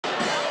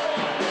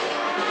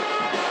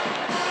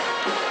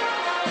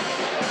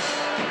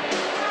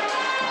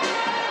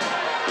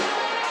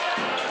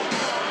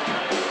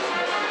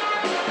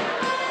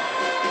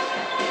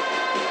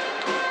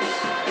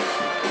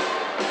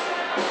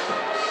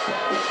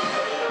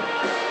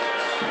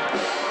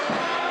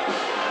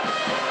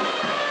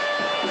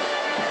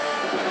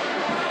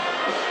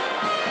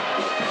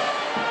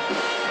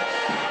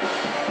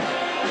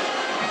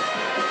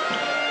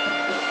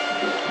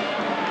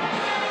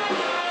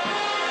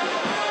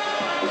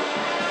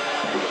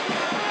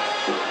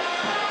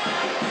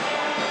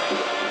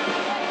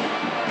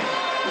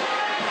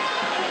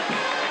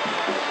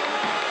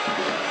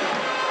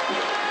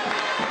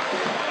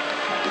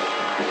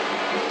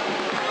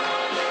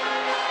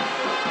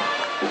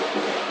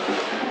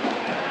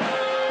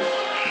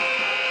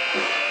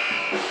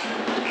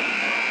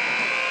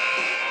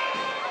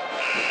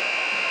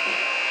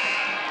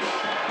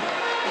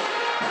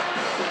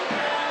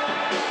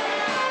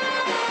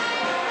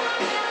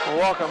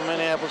welcome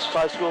Minneapolis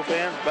high school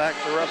fans back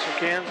to Russell,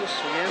 Kansas.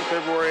 Again,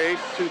 February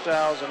 8th,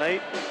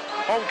 2008.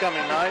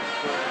 Homecoming night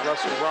for the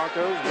Russell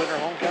Broncos, winter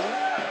homecoming.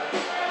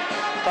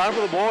 Time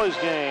for the boys'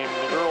 game.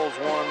 The girls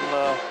won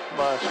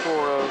by a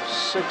score of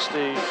 60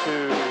 to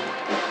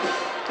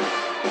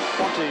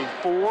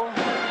 24.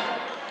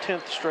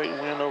 10th straight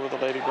win over the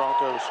Lady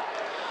Broncos.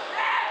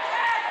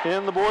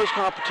 In the boys'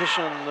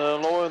 competition, the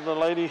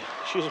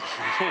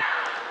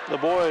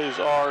boys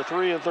are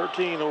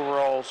 3-13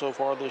 overall so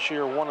far this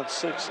year,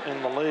 1-6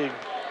 in the league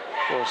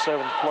for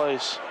 7th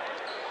place.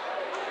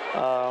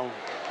 A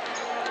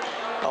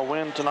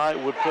win tonight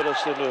would put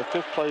us into a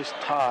 5th place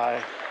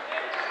tie.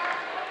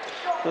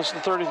 This is the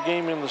 30th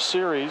game in the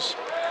series.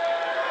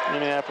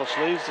 Minneapolis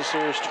leads the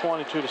series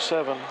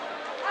 22-7.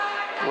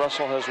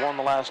 Russell has won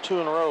the last 2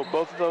 in a row,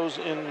 both of those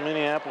in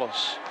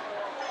Minneapolis.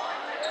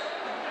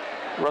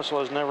 Russell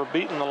has never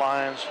beaten the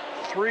Lions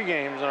 3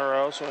 games in a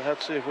row, so we'll have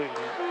to see if we can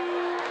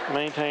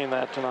maintain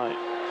that tonight.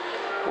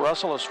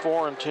 Russell is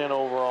 4-10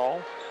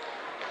 overall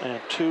and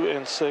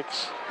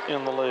 2-6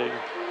 in the league.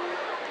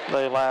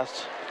 They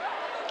last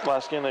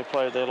game they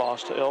played, they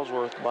lost to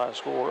Ellsworth by a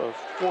score of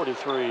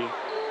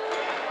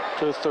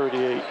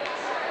 43-38.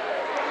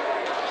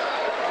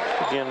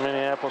 Again,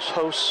 Minneapolis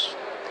hosts.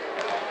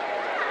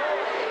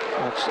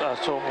 I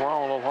told them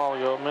wrong a little while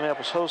ago.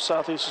 Minneapolis hosts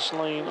Southeast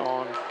Saline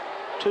on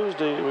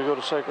Tuesday. We go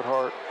to Sacred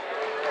Heart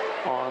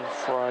on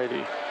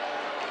Friday,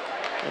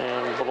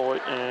 and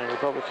Beloit and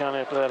Republic County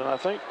after that. And I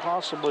think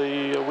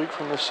possibly a week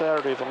from this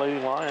Saturday, the Lady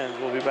Lions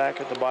will be back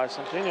at the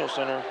Bicentennial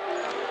Center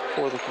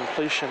for the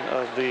completion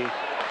of the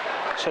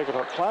Sacred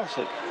Heart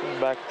Classic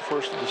back the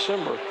 1st of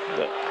December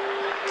that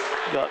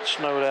got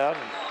snowed out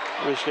and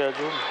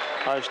rescheduled,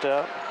 iced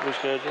out,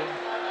 rescheduled,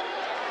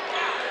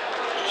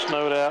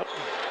 snowed out,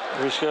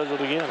 rescheduled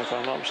again, if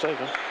I'm not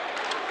mistaken.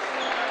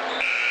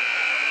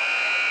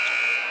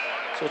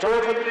 So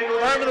time for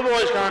the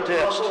boys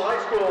contest. Russell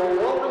High School,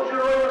 welcome to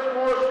Rivers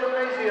Morris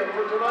Gymnasium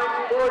for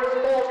tonight's boys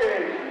ball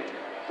game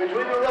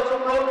between the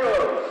Russell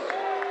Broncos,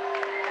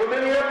 the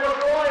Minneapolis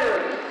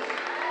Lions.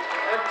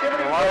 The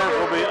Lions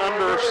will be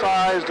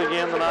undersized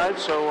again tonight,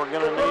 so we're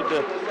going to need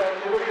to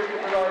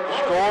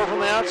score from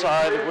the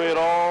outside if we at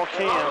all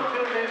can.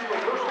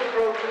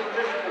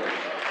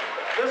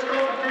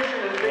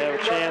 We have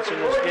a chance in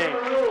this game.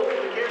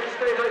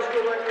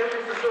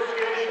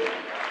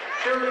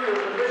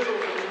 Cheerleaders, officials,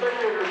 and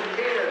spectators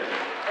can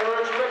and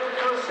are expected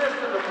to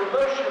assist in the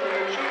promotion and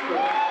achievement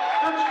of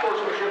good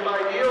sportsmanship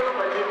ideals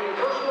by taking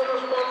personal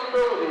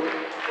responsibility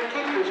to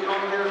keep this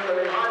contest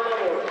at a high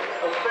level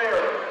of fair,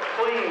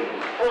 clean,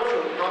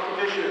 wholesome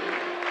competition.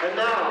 And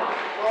now,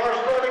 for our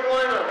starting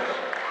lineups.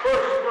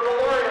 First, for the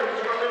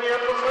Lions from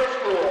Minneapolis High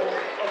School,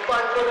 a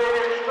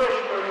 5'8"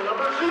 freshman,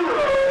 number 0.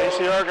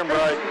 AC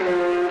Argenbright.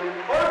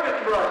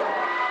 Argenbright.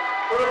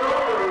 For the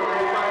Broncos,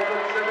 a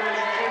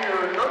 5'7"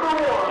 junior, number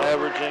 1.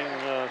 Averaging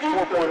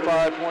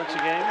 4.5 points a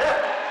game.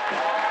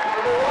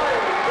 For the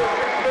Lions, the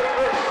 6'4"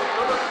 freshman,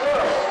 number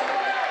 12.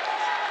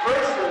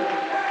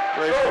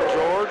 Grayson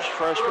George,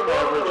 freshman,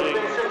 averaging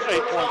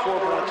 8.4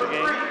 points a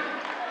game.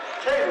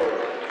 Taylor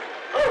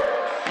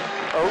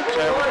Oaks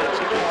averaging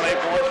 6.8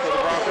 points for the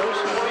Broncos.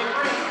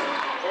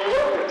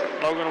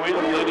 Logan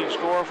Wheeler, leading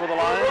scorer for the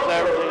Lions,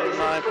 averaging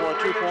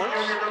 9.2 points.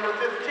 Number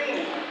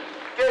 15,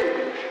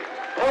 Gage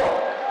Hall,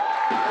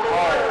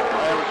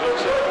 averaging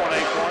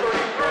 6.8 points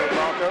for the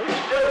Broncos.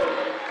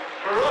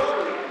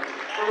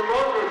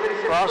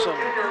 Rawson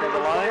for the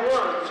Lions,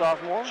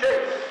 sophomore.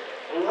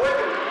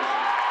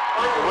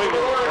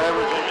 Wiggins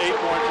averaging 8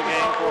 points a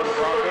game for the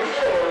Broncos.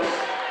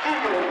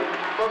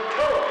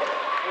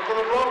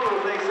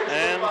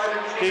 And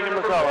Keegan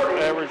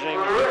McCullough averaging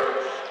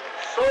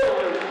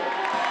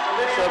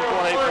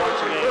 7.8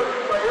 points a game.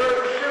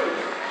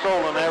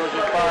 Solon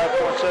averaging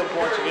 5.7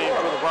 points a game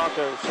for the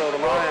Broncos. So the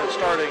Lions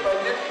starting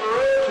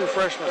 2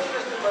 freshmen.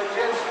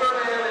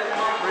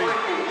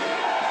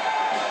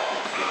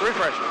 3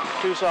 freshmen,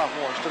 2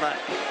 sophomores tonight.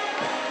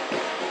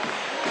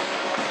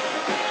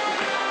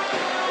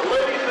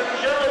 Ladies and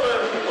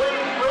gentlemen,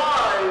 please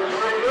rise,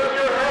 renew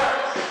your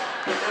hats.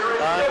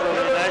 Time for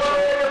the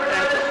national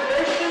anthem.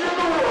 Nation in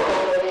the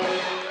world.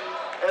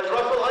 As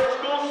Russell High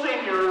School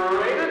senior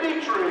Raina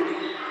Dietrich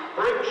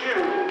brings you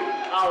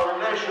our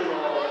national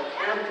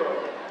anthem.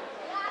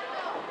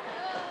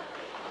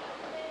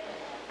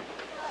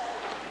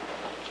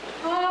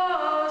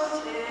 Oh,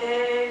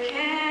 say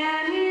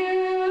can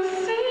you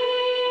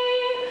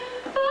see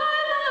the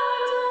light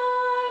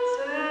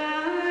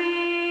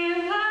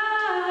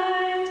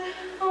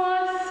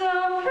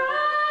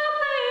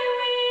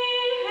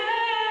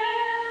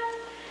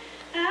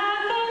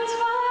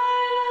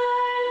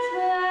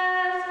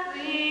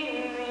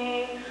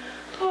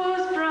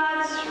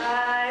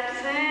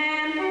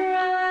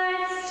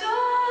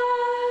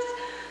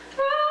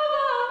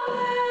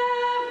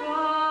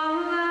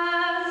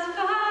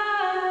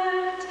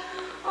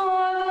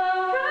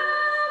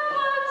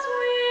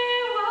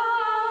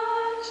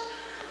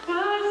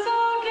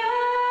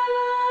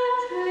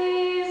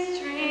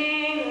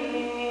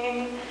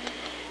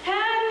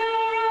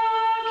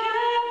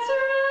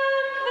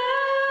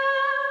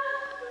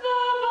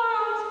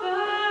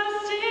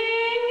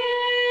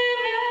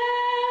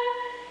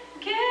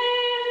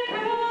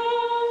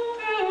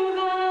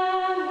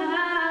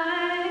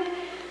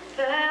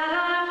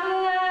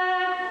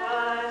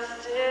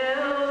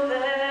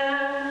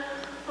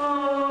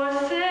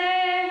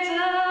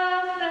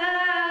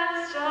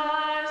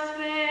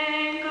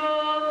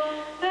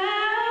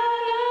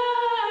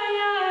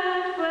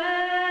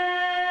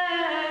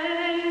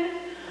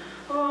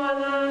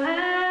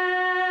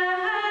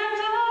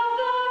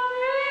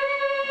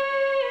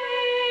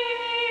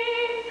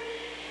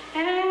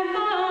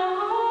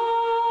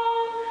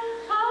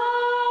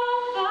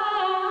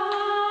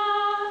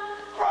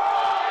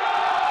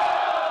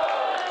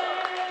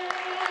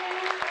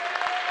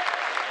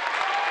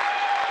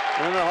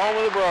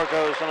the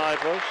Broncos tonight,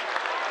 folks.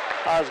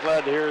 I was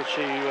glad to hear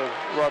she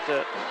brought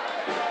that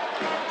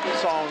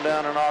song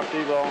down an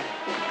octave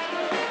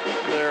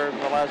there in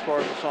the last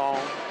part of the song,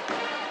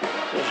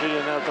 so she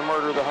didn't have to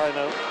murder the high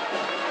note.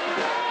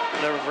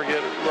 Never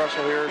forget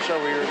Russell here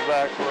several years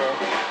back where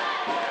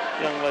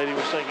a young lady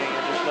was singing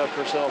and just knocked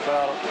herself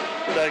out,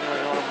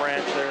 dangling on a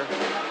branch there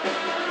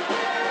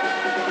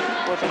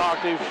with an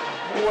octave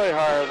way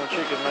higher than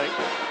she could make.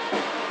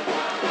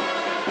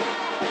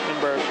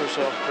 Embarrassed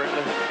herself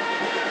greatly.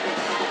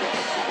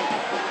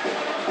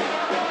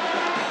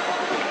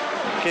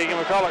 Keegan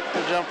McCulloch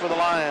to jump for the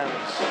Lions.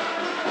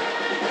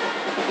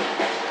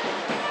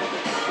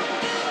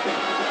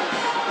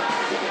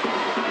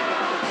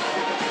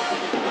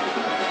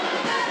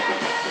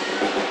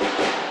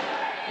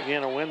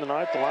 Again, a win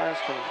tonight, the Lions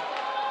can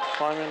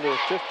climb into a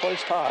 5th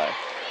place tie.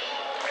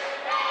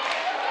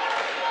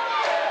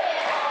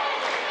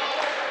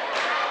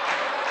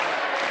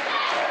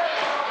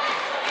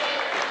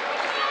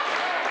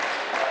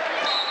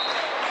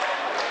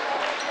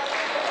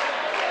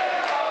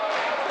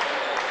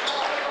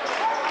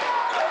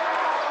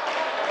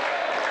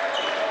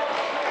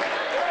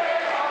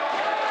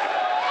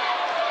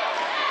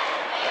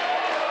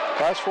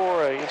 Class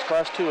 4A against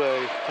Class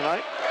 2A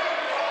tonight.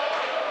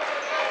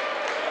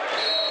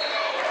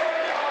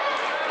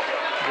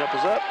 Jump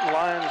is up.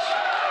 Lions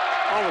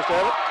almost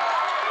have it.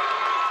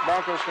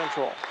 Broncos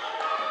control.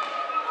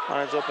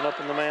 Lions open up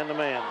in the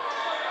man-to-man.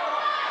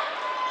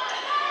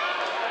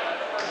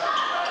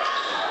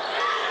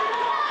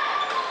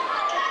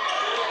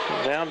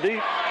 Down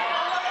deep.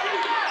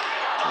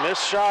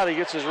 Missed shot. He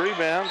gets his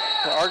rebound.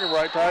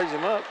 Argenbright ties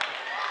him up.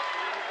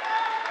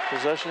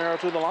 Possession arrow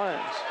to the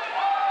Lions.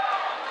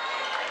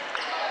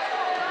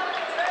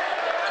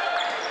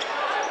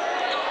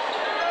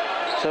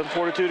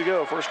 .7:42 to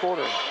go, first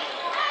quarter.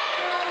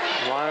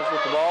 Lions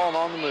with the ball and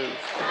on the move.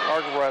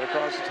 Argenbright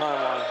across the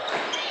timeline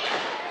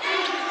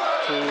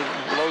to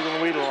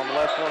Logan Weedle on the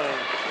left wing.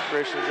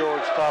 Grayson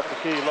George, top of the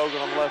key.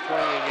 Logan on the left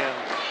wing again.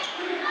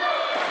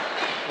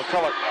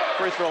 McCulloch,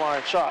 free throw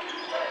line shot.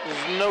 This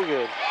is no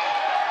good.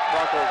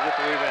 Broncos get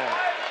the rebound.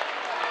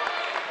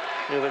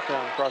 Here they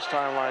come, across the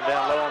timeline,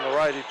 down low on the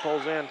right. He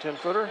pulls in,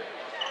 10-footer.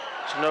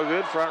 It's no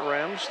good, front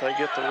rims. They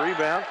get the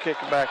rebound, kick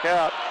it back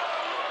out.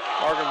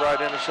 Argenbright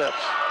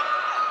intercepts.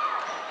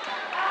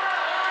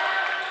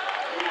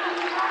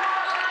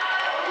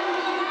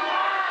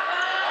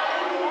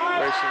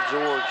 Grayson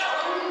George.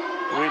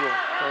 Weedle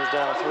goes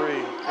down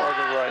 3.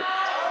 Argenbright.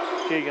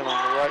 Keegan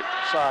on the right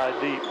side,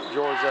 deep.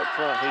 George up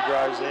front. He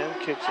drives in,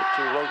 kicks it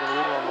to Logan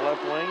Weedle on the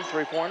left wing.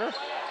 Three-pointer.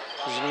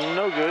 This is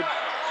no good.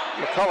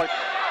 McCulloch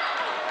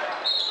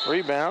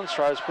rebounds,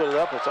 tries to put it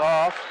up. It's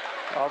off.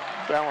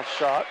 Off-balance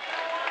shot.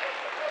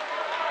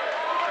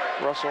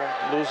 Russell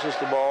loses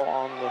the ball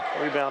on the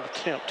rebound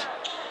attempt.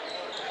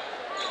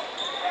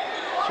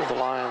 So the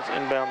Lions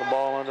inbound the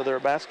ball under their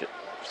basket.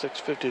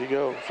 6:50 to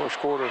go, first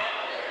quarter.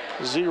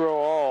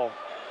 0-all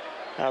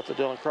out to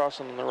Dylan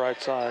Crossan on the right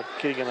side.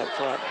 Keegan up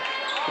front.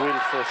 Weedle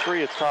for a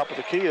 3 at the top of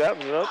the key. That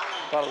was up.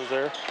 Thought it was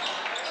there.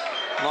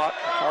 Not.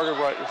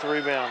 Argenbright with the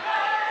rebound.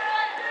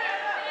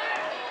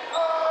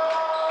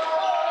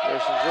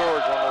 Grayson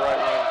George on the right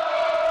wing.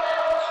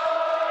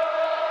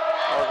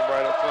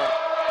 Argenbright up front.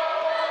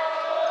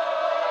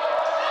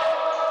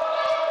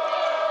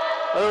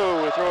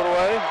 Oh, we throw it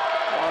away.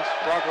 Once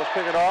Broncos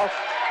pick it off.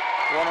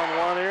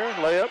 One-on-one here.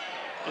 Layup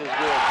is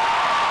good.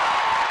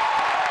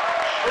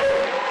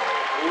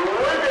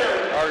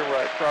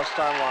 Argenbright across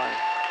the timeline.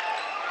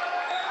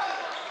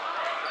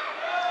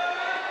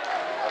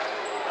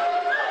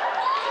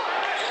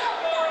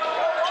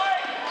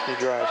 He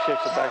drives,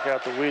 kicks it back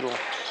out to Weedle.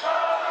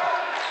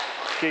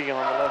 Keegan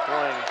on the left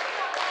wing.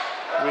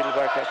 Weedle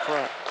back up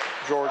front.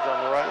 George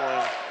on the right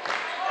wing.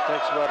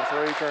 Takes about a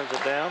 3, turns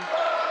it down.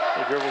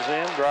 He dribbles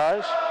in,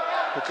 drives,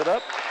 puts it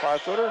up,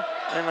 5-footer,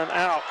 and then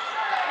out.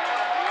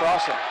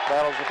 Crossan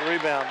battles with the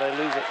rebound. They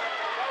lose it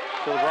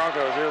to the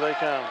Broncos. Here they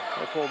come.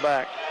 They pull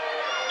back.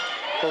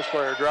 Post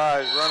player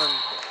drives, running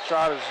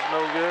shot is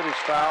no good. He's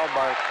fouled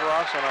by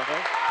Crossan, I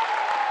think.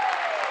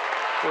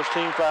 First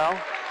team foul.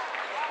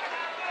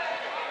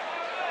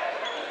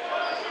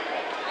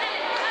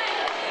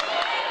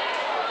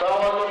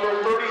 Foul on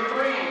number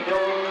 33,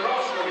 Dylan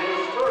Crossan,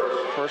 his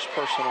first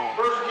personal.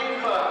 First team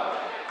foul.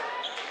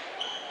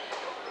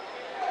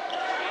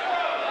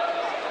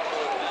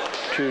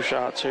 2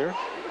 shots here.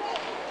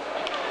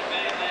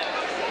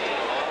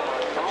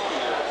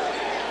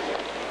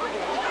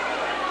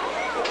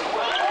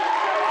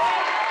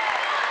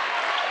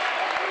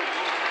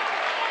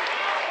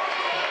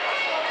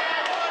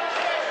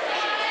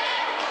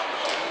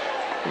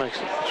 Makes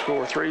it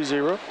score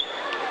 3-0.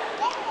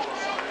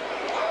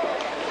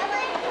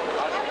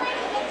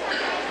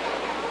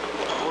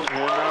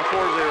 And now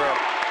 4-0.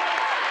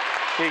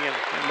 Keegan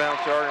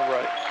inbounds to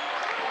Argenbright.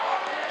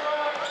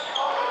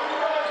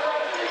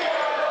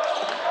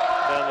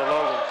 Down to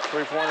Logan.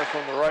 3-pointer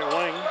from the right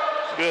wing.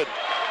 Good.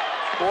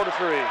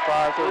 4-3.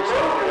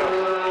 5:37 to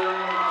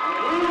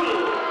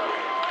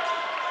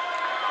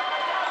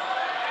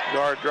go.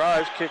 Guard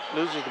drives, kick,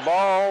 loses the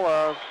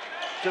ball,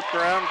 tipped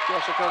around,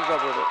 Russell comes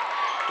up with it.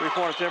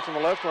 3-point attempt from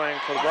the left wing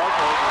for the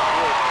Broncos.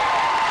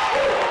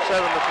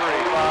 7-3,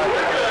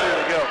 5:52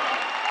 to go.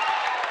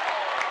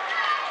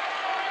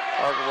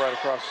 Argo right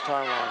across the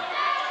timeline.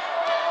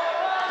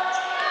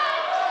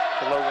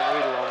 To Logan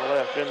Weeder on the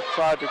left.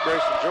 Inside to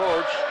Grayson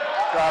George.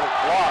 Got it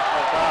blocked,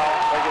 no foul.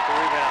 They get the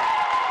rebound.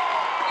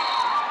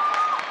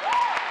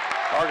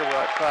 Argo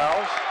right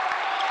fouls.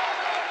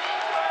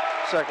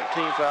 Second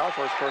team foul,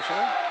 first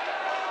personal.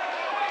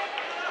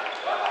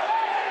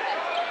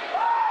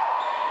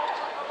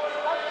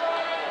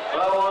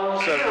 Foul on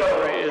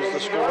 7-3 is the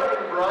score.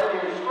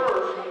 Bright is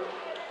first.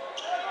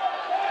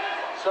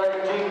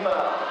 Second team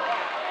foul.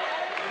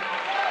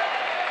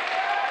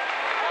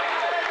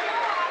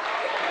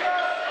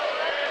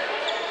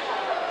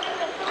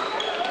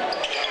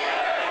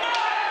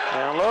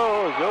 Down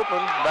low is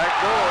open. Back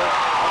door.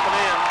 Up and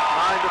in.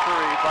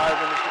 9-3. 5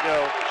 minutes to go.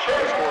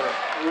 First quarter.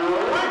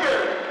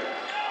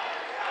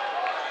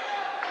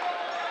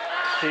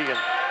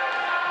 Keegan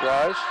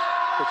drives.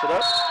 Puts it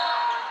up.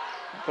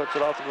 Puts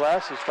it off the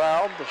glass. He's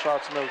fouled. The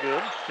shot's no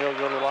good. He'll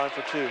go to the line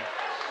for 2.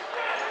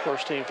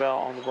 First team foul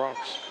on the Bronx.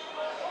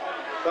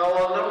 Foul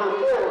on number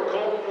 4.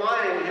 Colt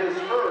Flying, his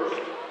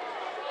first.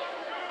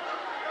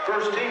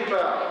 First team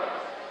foul.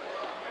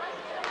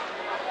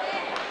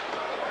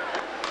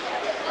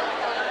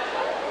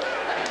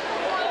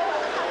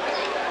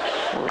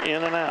 We're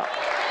in and out.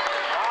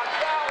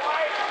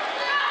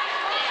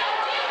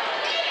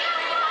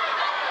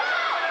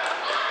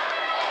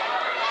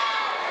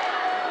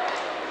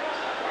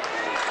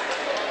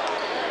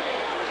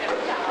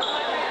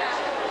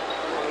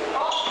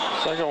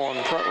 Second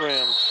one, front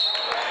rims.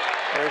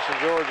 Grayson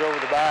George over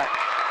the back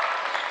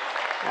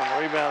on the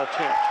rebound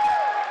attempt.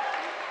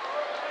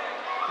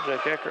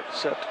 Jake Eckert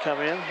set to come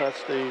in.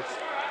 That's the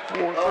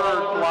third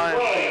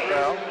Lions team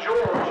foul.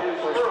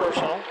 First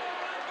personal.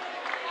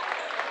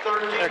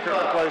 Eckert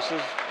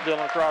replaces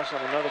Dylan Cross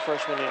on another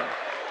freshman in.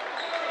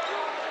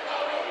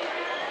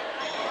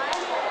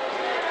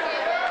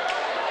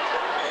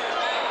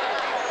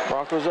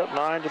 Broncos up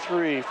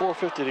 9-3,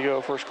 4:50 to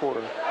go, first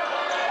quarter.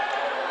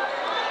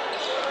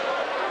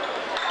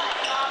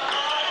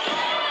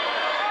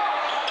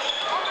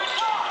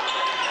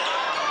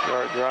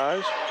 Guard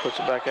drives, puts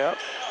it back out.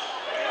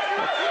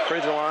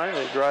 Free throw line,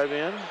 they drive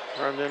in,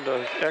 runs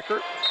into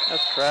Eckert.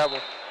 That's travel.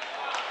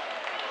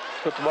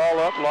 Put the ball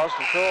up, lost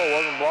control,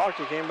 wasn't blocked.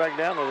 He came back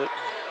down with it.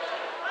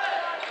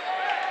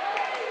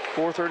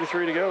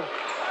 4:33 to go.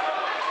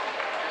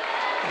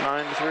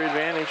 9-3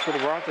 advantage for the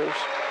Broncos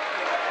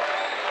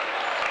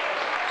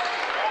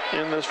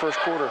in this first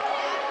quarter.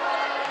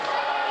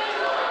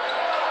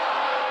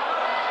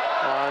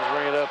 Lions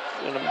bring it up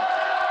in the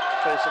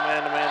face of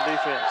man-to-man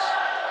defense.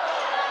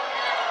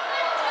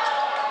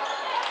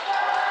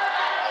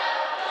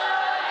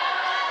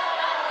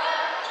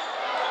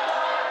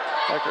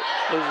 Eckert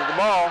loses the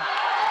ball.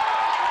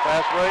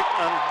 Fast break,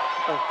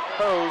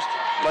 unopposed.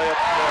 Layup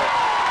to go.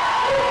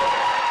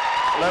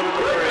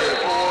 11-3,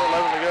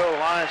 4:11 to go.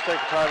 Lions take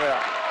a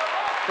timeout.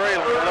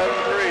 Trailing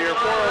 11-3, or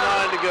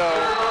 4:09 to go.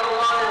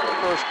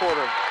 First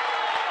quarter.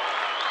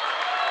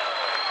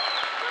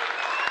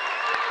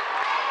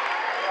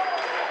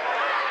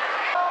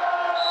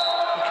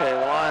 Okay,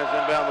 the Lions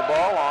inbound the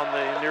ball on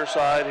the near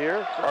side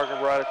here.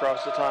 Arkham right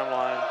across the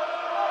timeline.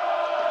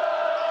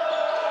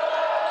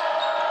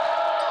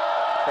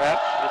 Pratt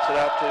gets it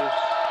out to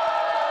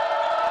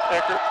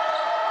Eckert.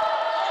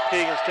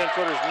 Keegan's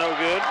 10-footer is no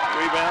good.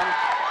 Rebound,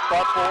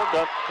 thoughtful,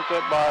 picked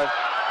up by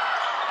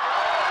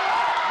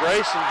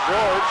Grayson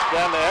George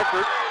down to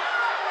Eckert.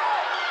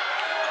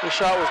 His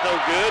shot was no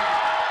good.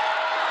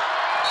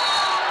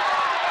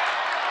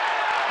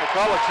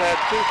 McCulloch's had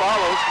 2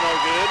 follows, no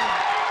good.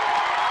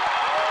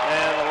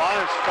 And the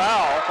Lions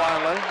foul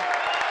finally.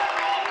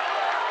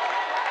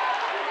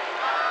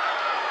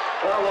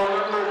 Foul on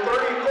number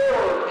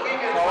 34,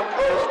 Keegan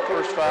McCulloch.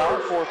 First foul,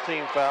 4th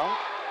team foul.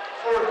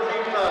 4th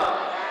team foul.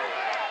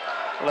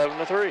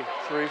 11-3,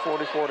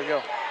 3:44 to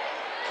go.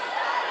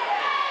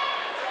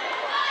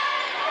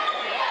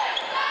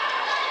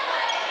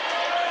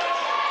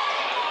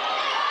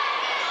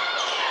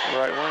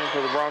 Right wing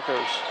for the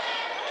Broncos.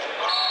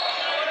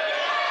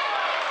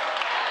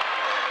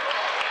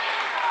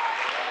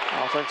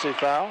 Offensive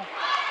foul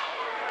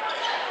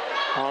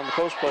on the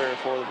post player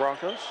for the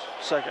Broncos.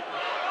 Second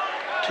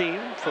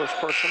team, first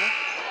personal.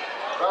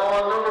 Foul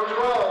on number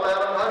 12,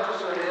 Adam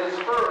Hutchison, his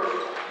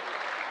first.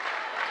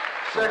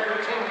 Second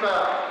team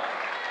foul.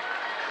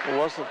 It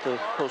wasn't the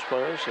post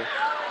player, it was the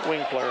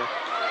wing player.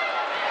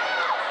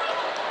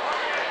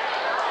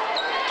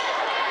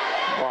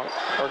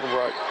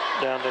 Arkenbright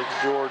down to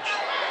George.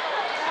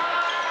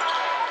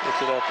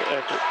 Gets it up to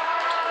Eckert.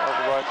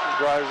 Arkenbright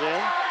drives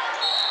in.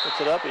 Puts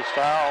it up, he's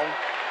fouled.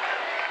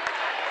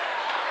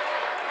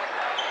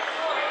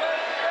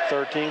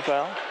 3rd team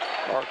foul.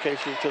 Art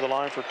Casey to the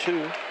line for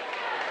 2.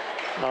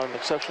 Not an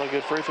exceptionally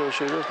good free throw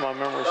shooter, if my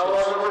memory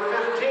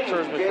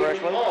serves me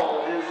correctly.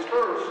 Hall, his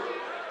first.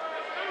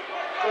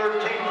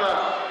 3rd team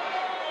foul.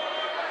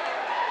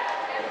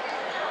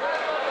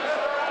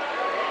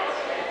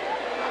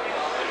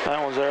 That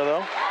one's there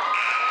though.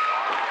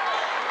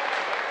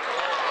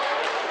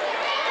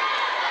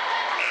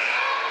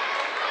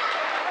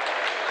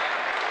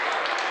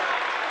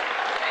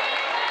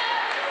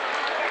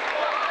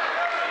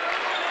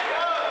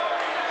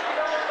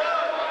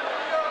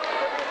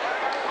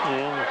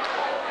 And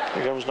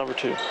here comes number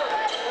 2.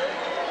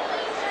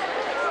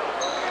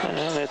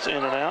 And it's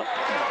in and out.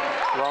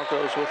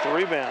 Broncos with the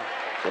rebound.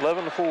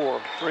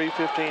 11-4,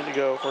 3:15 to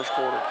go, first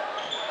quarter.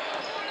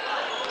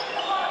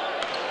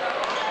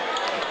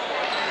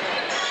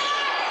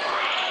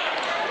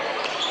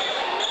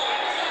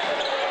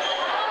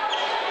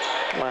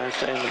 Line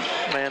staying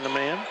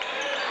man-to-man.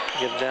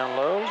 Get it down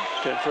low.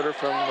 10-footer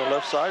from the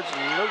left side's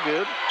no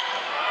good.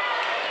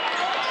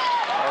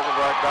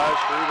 Argenbright dives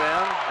for the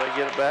rebound. They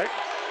get it back.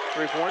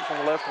 3-point from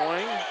the left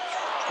wing.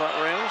 Front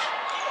rims.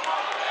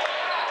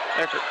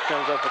 Eckert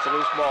comes up with the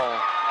loose ball.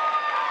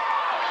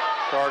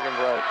 To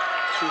Argenbright.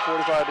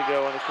 2:45 to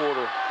go in the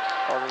quarter.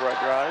 Argenbright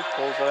drives,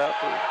 pulls it out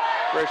to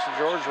Grayson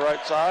George,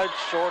 right side,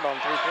 short on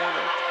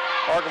 3-pointer.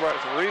 Argenbright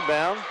with the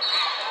rebound,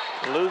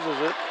 loses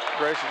it.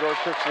 Grayson George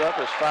picks it up,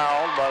 is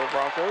fouled by the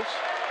Broncos.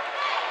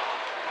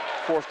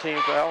 4th team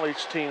foul,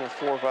 each team with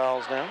 4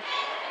 fouls now.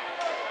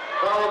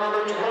 Foul number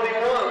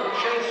 21,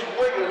 Chase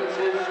Wiggins,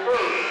 his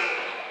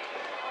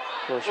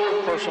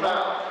first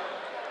personal.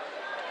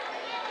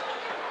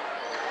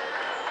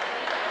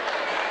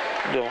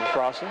 Dylan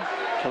Crossan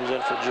comes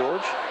in for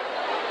George.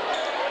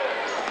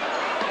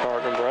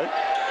 Argenbright.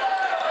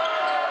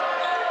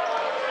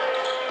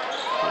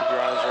 He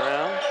drives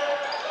around.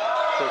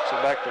 Takes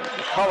it back to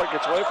McCulloch,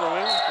 gets away from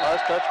him.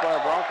 Last touch by the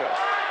Broncos.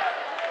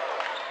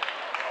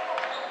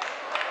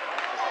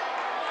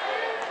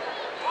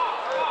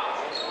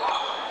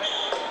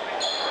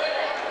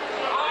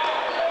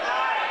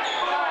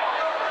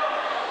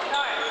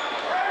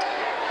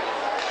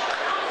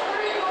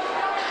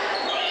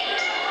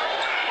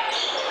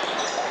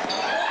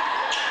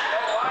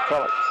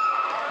 McCulloch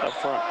up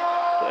front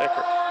to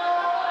Eckert.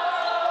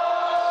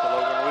 To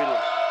Logan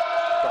Wheeler.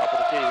 Top of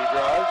the key. He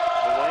drives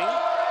the wing.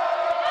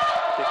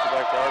 Kicks it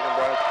back to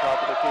Argenbright at the top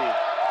of the key.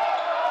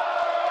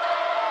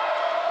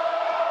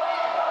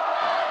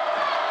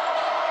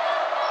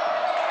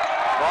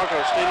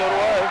 Broncos steal it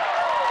away.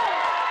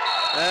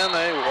 And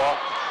they walk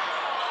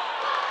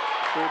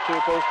through to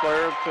a post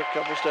player, took a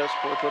couple steps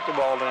before they put the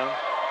ball down.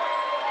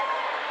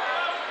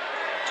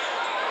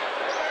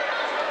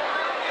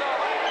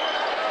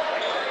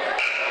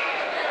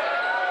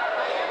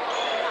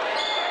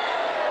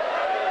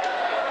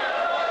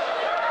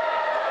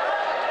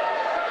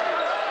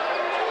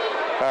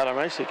 Tyler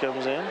Macy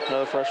comes in,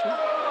 another freshman.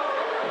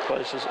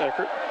 Replaces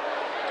Eckert.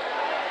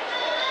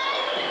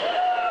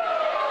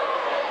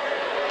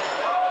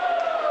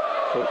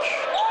 Coach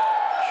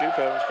Shoup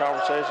having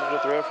conversations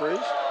with the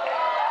referees.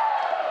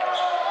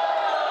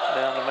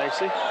 Down to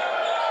Macy.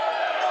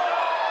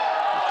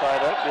 He's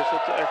tied up, gets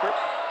it to Eckert.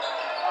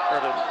 Or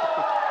to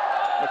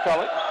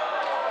McCulloch.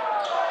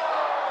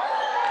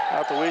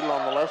 Out to Weedle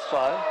on the left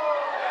side.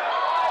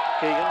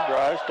 Keegan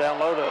drives down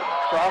low to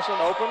Crossan,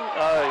 open.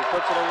 He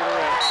puts it over the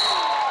rim.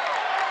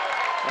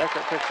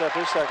 Eckert picks up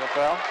his second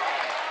foul.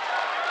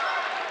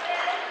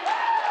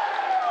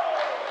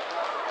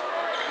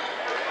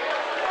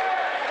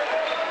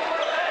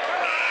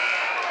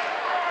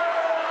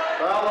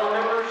 Foul on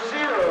number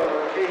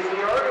 0,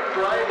 Casey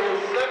Argenbright,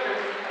 his second,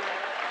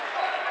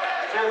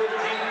 5th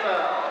team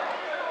foul.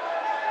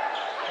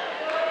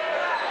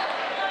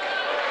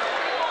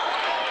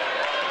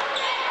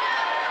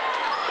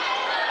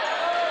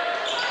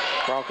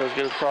 Broncos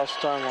get it across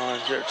the timeline.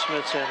 Jared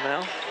Smith's in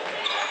now.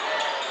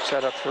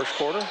 Set up first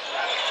quarter.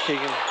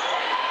 Keegan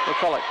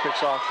McCulloch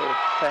picks off the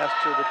pass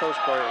to the post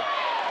player.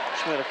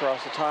 Schmidt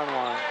across the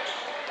timeline.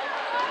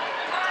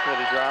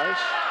 Schmidt drives.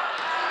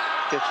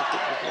 Gets it to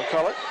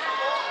McCulloch.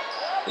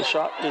 The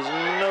shot is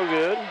no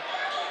good.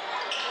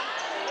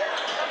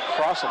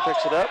 Crossan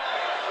picks it up.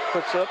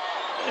 Puts up.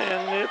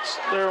 And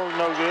they're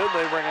no good.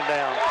 They bring it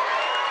down.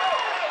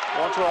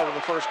 1:12 in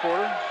the first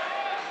quarter.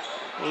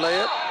 Lay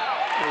it.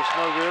 It's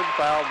no good.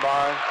 Fouled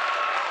by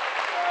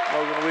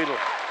Logan Weedle.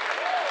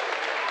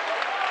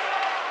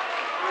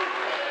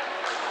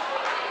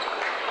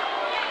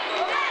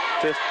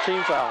 5th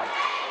team foul.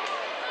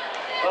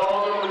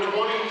 Foul number 23,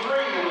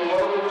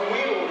 Logan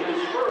Weedle,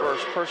 his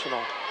First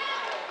personal.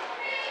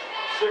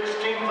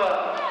 16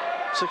 foul.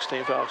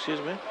 16 foul, excuse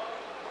me.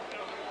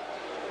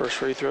 First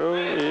free throw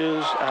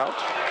is out.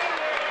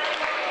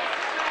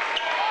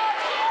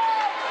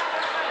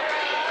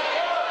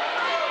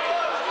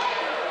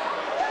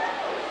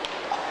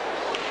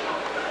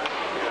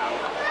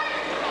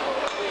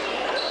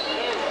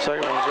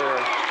 Second one's there.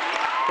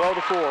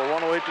 12-4,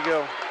 1:08 to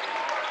go.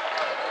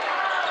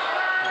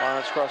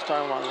 Lines across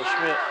timeline with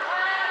Schmidt.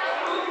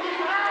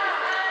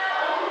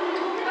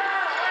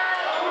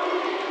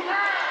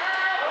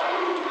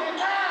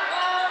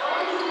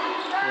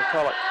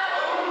 McCulloch.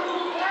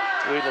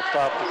 Weedle at the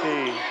top of the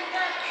key.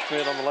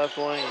 Schmidt on the left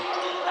wing.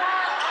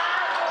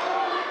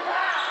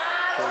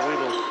 So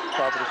Weedle,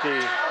 top of the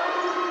key.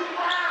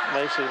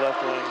 Macy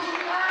left wing.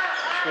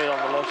 Schmidt on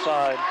the left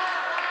side.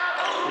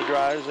 He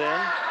drives in,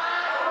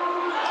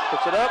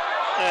 puts it up,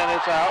 and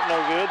it's out, no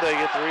good. They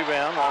get the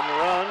rebound on the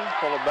run,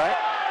 pull it back.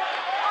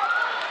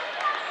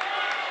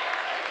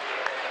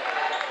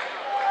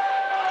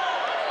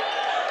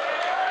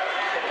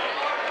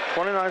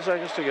 .29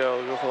 seconds to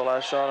go. Go for the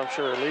last shot, I'm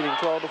sure. Leading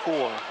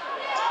 12-4.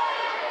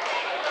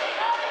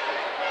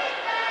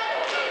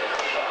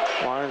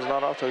 Lions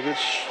not off to a good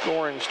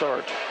scoring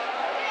start.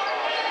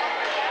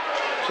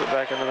 Sit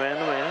back in the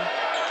man-to-man.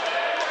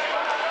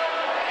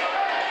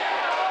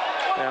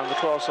 Down to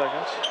 12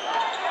 seconds.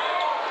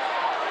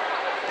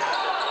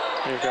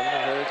 Here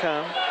they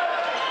come.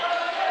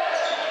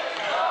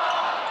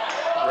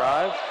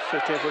 Drive,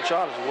 15-foot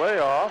shot is way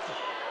off.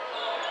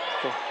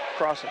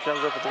 Crossan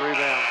comes up with the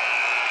rebound.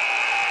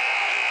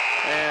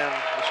 And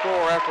the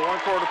score after 1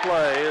 quarter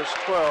play is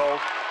 12-4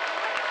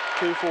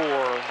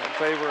 in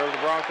favor of the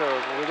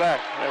Broncos. We'll be back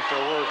after a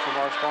word from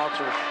our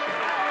sponsors.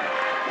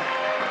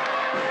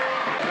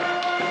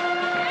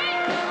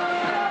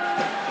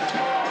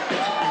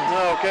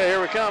 Okay,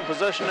 here we come.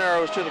 Possession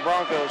arrows to the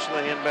Broncos.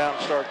 They inbound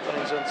to start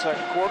things in the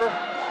second quarter.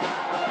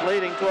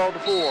 Leading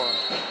 12-4.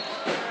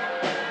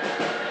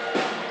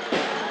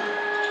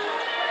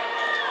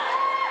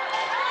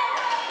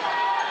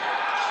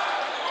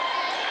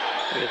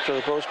 Get to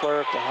the post player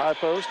up the high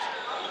post.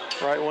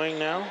 Right wing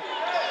now.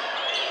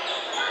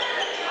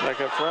 Back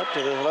up front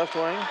to the left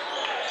wing.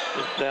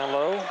 Just down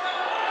low.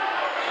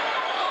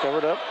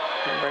 Covered up.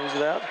 And brings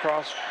it out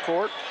across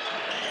court.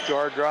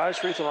 Guard drives.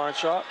 Free throw line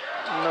shot.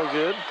 No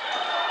good.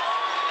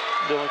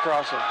 Dylan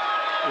Crossan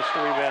gets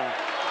the rebound.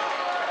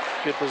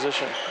 Good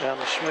position. Down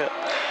to Schmidt.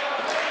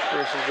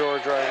 Grayson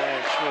George right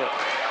wing. Schmidt.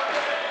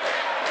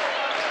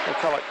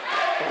 McCulloch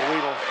for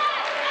Weedle.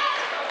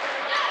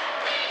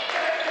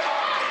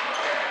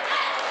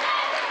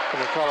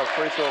 McCulloch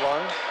free throw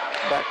line.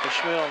 Back to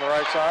Schmidt on the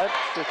right side.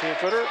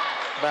 15-footer.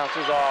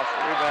 Bounces off.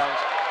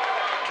 Rebounds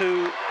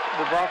to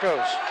the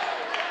Broncos.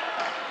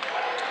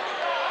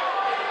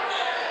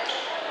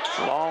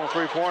 Long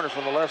three-pointer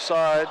from the left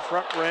side.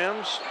 Front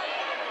rims.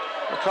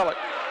 McCulloch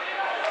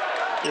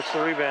gets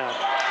the rebound.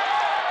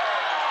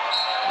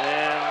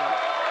 And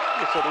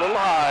gets it a little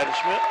high to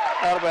Schmidt.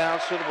 Out of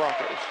bounds to the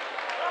Broncos.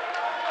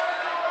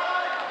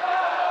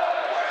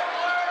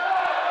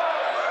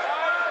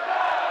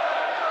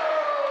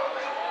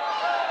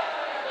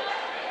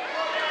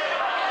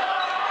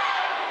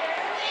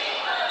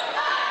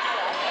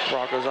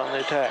 Broncos on the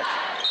attack.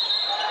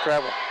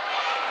 Travel.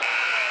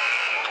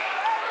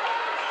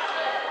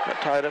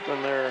 Got tied up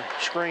in their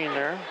screen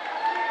there.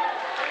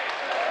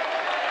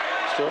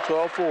 Still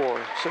 12-4.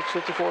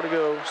 6:54 to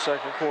go,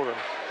 second quarter.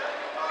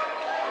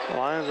 The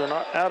Lions are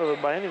not out of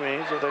it by any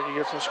means, if they can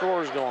get some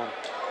scores going.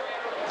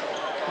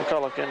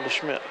 McCulloch into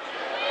Schmidt.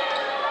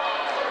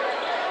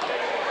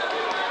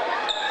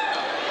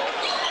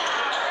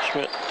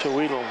 Schmidt to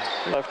Weedle,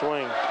 left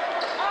wing.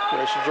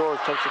 Grayson George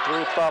takes it through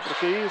the top of the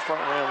key,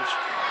 front rims.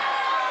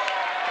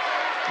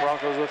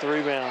 Broncos with the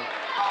rebound.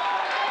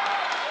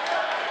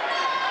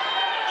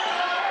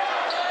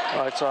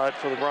 Right side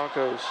for the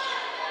Broncos.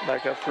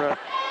 Back up front.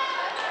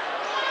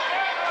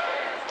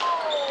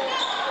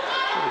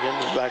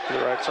 Again, back to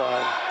the right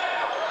side.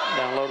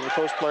 Down low to the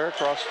post player.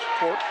 Cross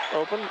court.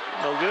 Open.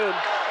 No good.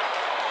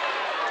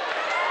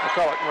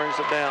 McCulloch brings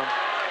it down.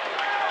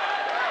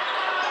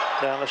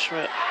 Down to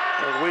Schmidt.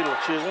 Or Weedle,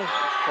 excuse me.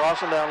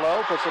 Crossan down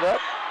low. Puts it up.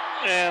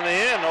 And the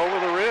end over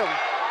the rim.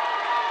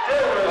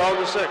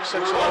 12-6.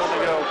 6:11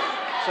 to go.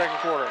 Second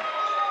quarter.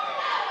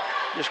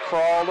 Just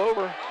crawled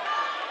over.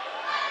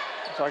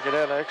 Looks like it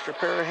had an extra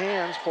pair of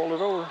hands. Pulled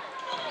it over.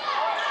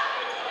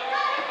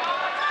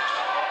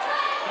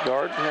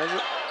 Guard has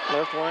it.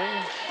 Left wing.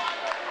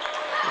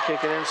 They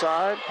kick it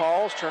inside.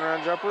 Paul's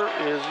turnaround jumper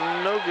is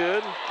no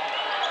good.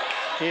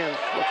 He and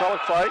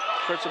McCulloch fight.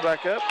 Puts it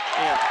back up.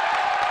 In.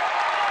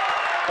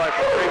 Fight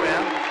for the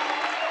rebound.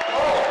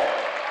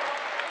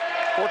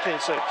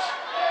 14-6.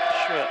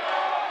 Schmidt.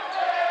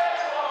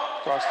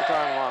 Across the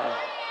timeline.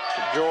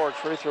 To George,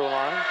 free throw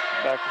line.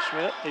 Back to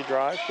Schmidt. He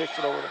drives. Kicks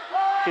it over to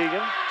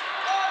Keegan.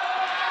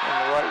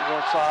 On the right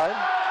one side.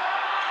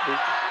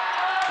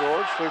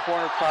 George,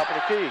 three-pointer, top of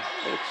the key.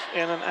 It's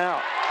in and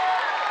out.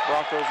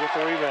 Broncos with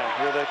the rebound.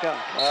 Here they come,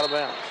 out of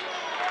bounds.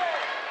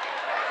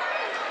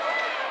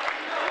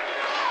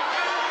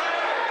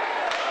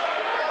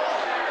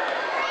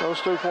 Those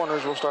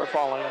three-pointers will start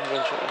falling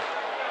eventually.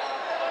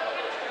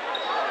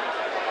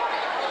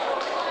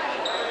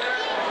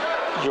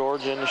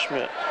 George into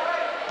Schmidt.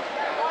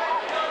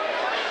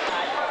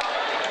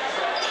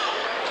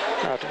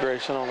 Out to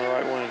Grayson on the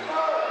right wing.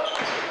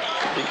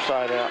 Deep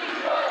side out.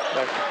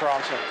 Back to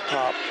Crossan at the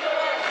top.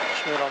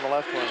 Schmidt on the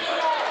left wing.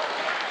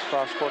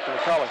 Cross court to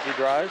McCulloch. He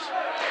drives.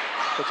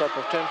 Puts up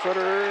a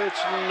 10-footer.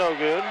 It's no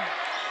good.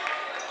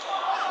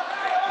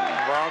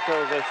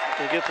 Broncos,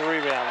 they get the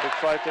rebound. Big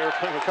fight there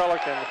between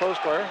McCulloch and the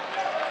post player.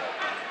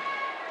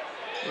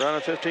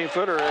 Running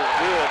 15-footer is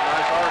good.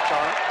 Nice arch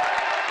on it.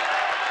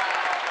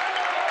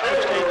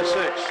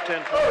 16-6.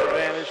 10-point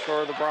advantage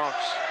for the Bronx.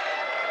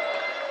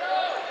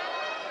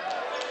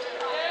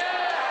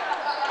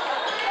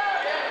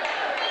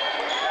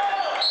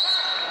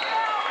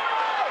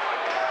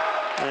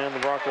 And the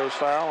Broncos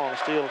foul on a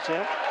steal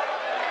attempt.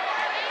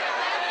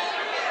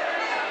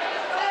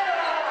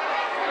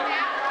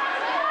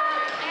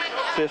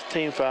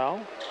 Fifth foul.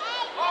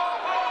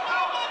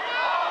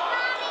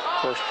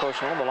 First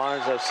personal. The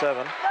Lions have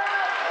 7.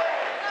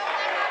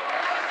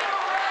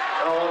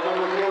 Foul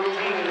number 14,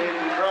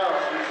 Nathan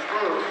Krause, his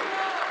first,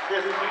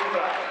 15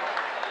 foul.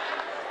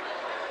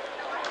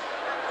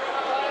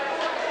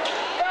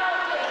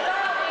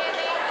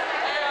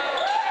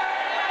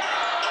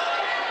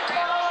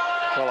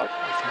 Pollock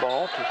with the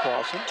ball to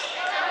Crossing.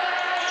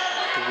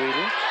 To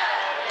Wheaton.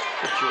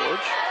 To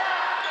George.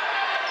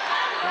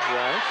 To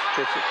Grice.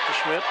 Gets it to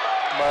Schmidt.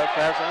 By a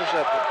pass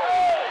intercepted.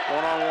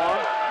 1-on-1.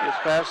 Gets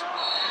past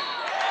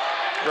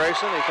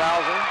Grayson. He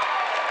fouls him.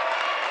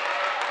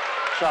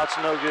 Shot's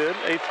no good.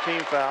 8th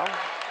team foul.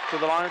 To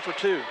the line for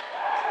 2.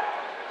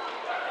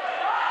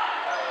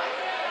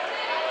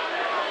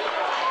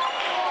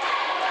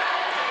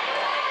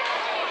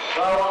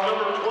 Foul on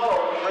number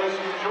 12,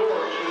 Grayson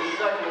George, his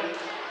second,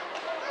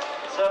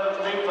 7th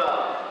team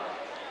foul.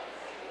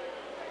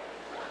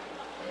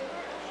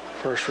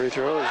 First free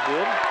throw is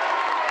good.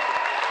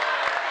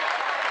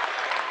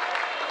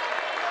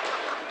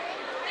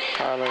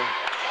 Tyler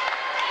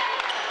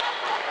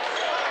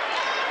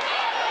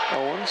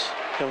Owens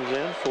comes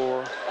in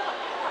for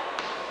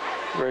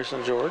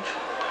Grayson George.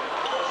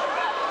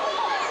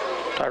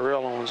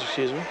 Tyrell Owens,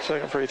 excuse me.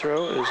 Second free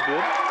throw is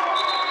good.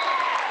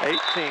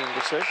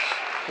 18-6.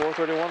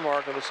 4:31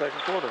 mark of the second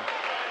quarter.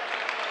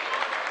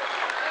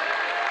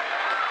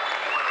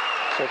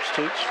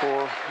 Substitutes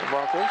for the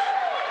Broncos.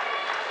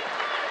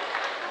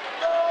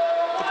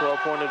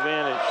 12-point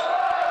advantage.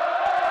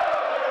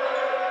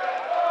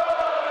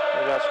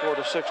 They got scored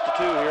to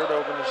 6-2 here to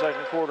open the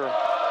second quarter.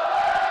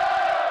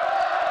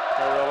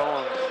 Tyrell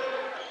Owens.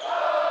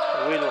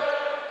 Wheeler.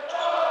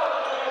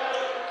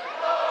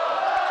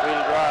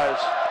 Wheeler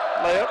drives.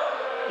 Layup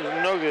is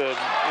no good.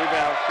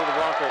 Rebound for the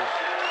Broncos.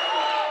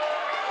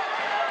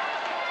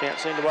 Can't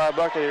seem to buy a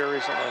bucket here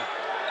recently.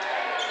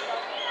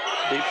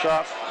 Deep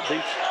shot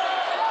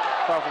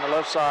from the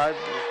left side,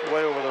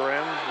 way over the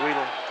rim.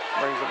 Wheeler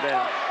brings it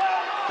down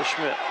to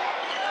Schmidt.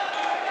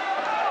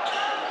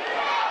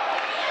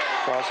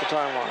 Across the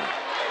timeline.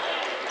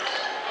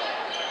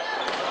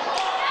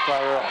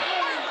 Tyrell.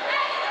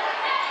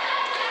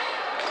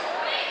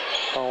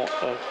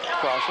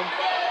 Crossing.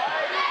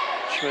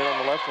 Schmidt on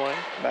the left wing.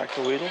 Back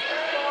to Wheeler.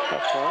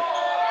 Left front.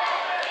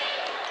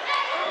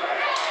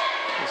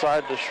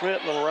 Inside to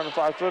Schmidt. Little running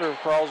 5-footer.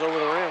 Crawls over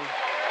the rim.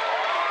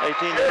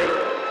 18-8.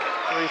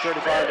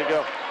 3:35 to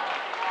go.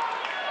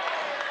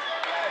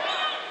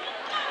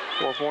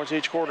 4 points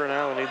each quarter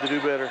now. We need to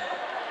do better.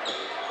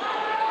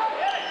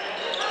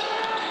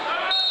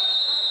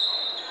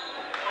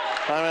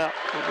 Timeout.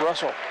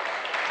 Russell.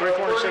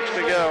 3:46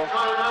 to go.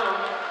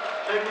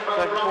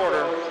 Second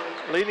quarter.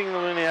 Leading the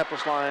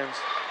Minneapolis Lions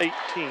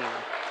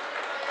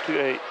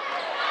 18-8.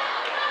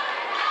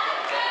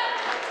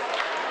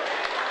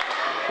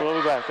 We'll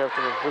be back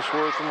after this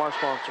word from our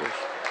sponsors.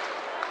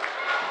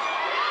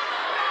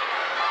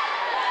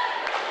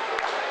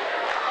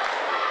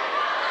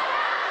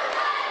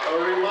 A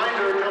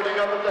reminder coming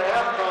up at the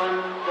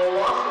halftime,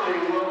 Velocity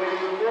will be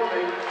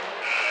performing.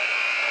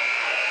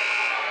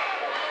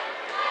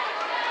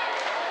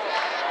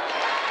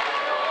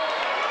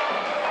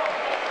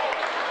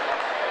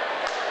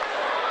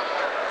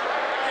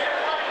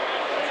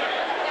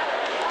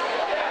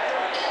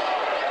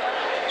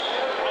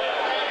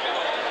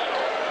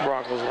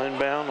 Broncos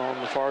inbound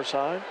on the far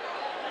side.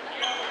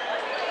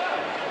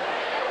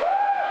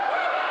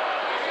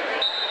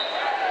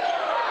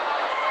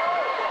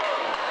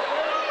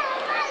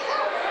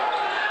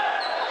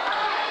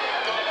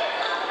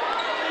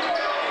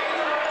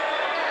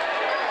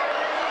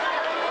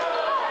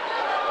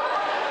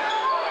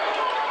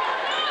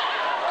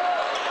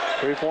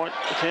 Three-point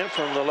attempt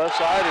from the left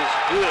side is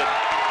good.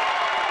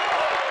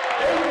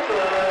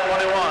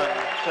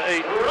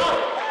 21-8.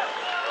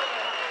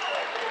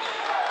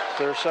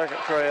 Their second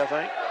tray, I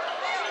think.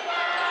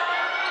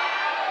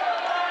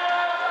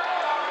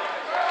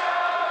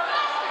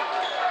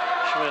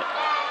 Schmidt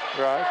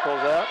drive, pulls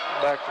out,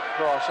 back to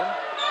Crossing.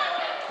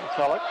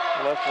 McCulloch,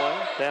 left wing,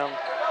 down.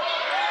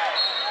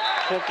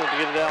 Attempted to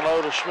get it down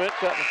low to Schmidt,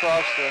 cutting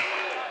across the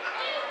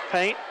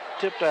paint,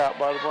 tipped out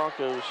by the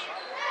Broncos.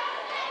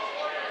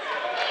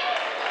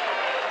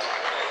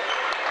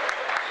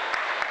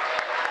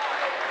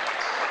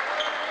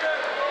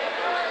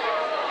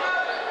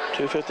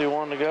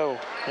 .251 to go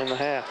in the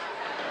half.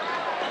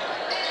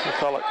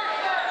 McCulloch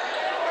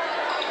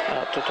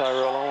out to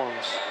Tyrell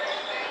Owens.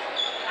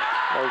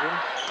 Logan.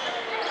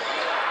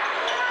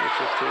 Gets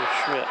it to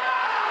Schmidt.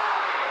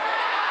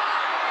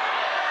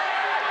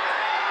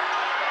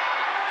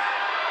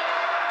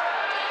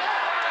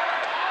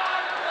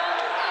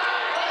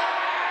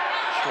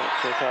 Schmidt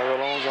to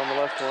Tyrell Owens on the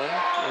left wing.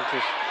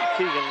 Into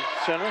Keegan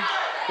center.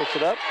 Puts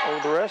it up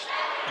over the rest.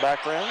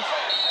 Back rims.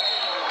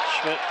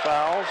 Schmidt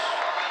fouls.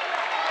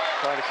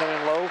 Trying to come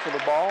in low for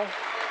the ball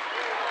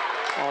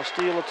on a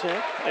steal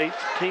attempt.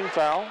 8th team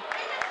foul.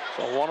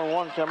 So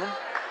 1-on-1 coming.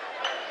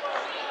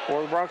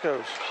 for the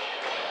Broncos.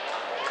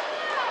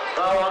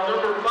 Foul on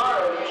number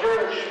 5,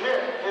 Jared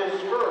Schmidt,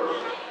 his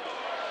first.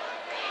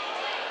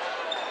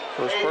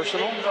 First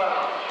personal.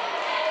 Foul.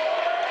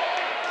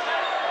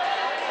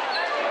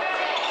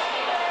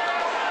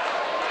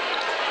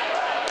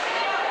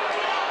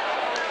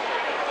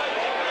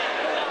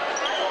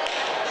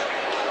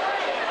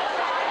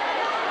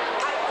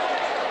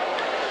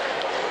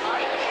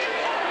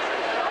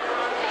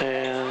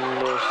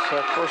 And the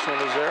first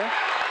one is there.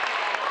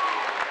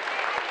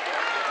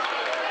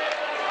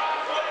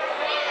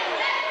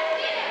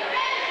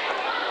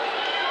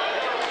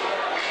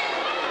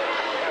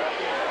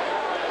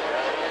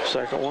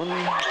 Second one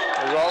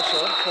is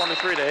also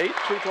 23-8,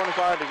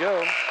 2:25 to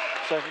go,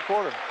 second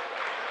quarter.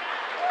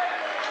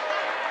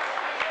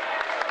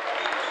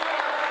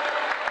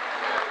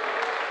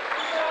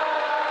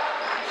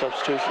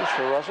 Substitutions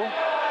for Russell.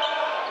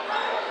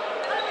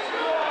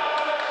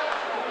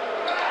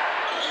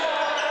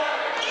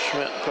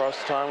 Schmidt across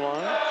the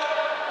timeline.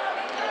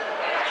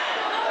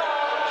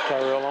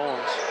 Tyrell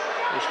Owens.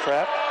 He's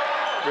trapped.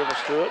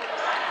 Dribbles through it.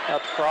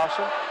 Out to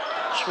Crossan.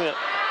 Schmidt,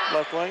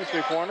 left wing,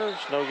 three-pointers,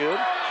 no good.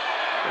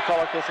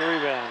 McCulloch with the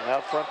rebound.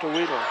 Out front to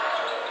Wheeler.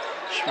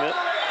 Schmidt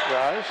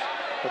drives.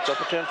 Puts up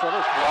a 10-footer.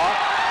 It's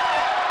blocked.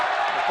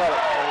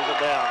 McCulloch lays it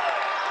down.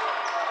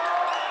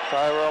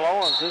 Tyrell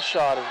Owens, his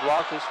shot is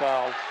blocked. He's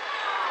fouled.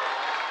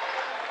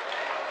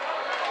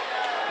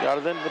 Got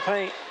it into the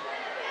paint.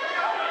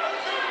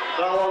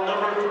 Foul on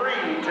number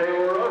 3,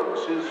 Taylor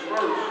Oakes, his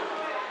first.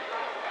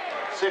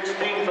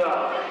 16th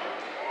foul.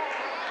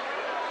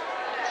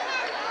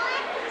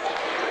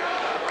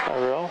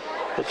 Tyrell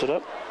puts it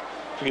up.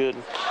 Good.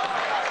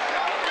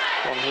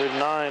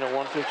 109 at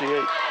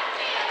 158.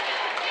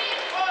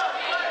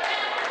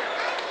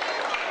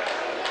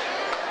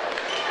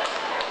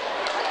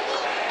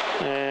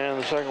 And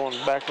the second one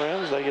back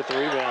rims, they get the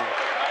rebound.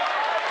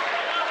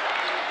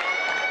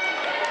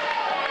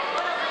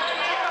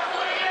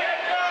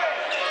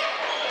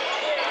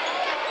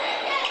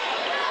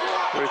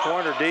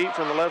 Three-pointer deep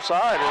from the left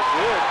side is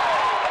good.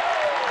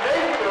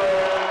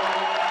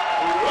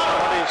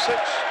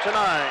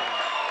 26-9.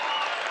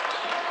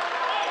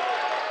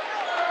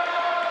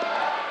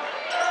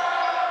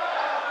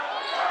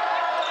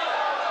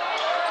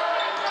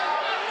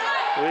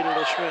 Weedle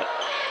to Schmidt.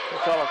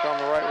 McCulloch on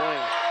the right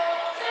wing.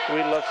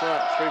 Weedle up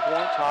front. 3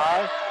 points.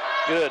 High.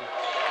 Good.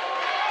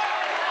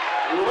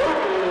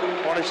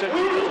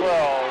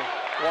 26-12.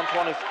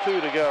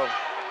 1:22 to go.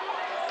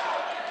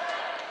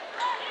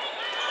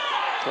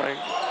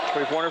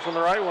 Three-pointer from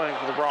the right wing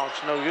for the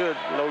Bronx. No good.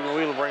 Logan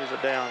Wheeler brings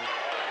it down.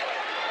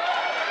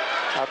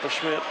 Out to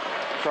Schmidt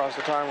across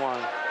the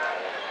timeline.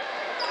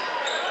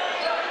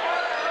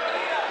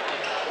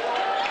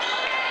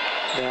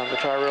 Down to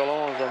Tyrell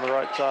Owens on the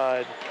right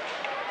side.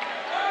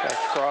 Back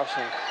to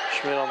Crossan.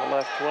 Schmidt on the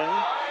left wing.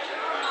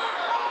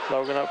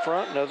 Logan up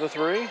front. Another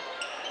three.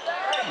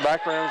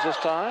 Back rims this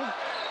time.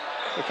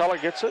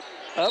 McCulloch gets it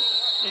up.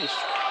 He's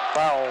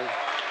fouled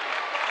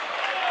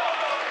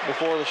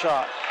before the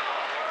shot,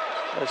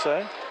 they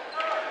say.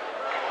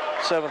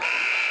 Seventh.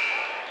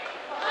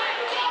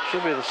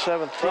 Should be the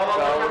 17th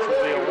foul, which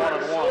would be a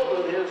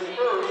 1-and-1. His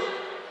first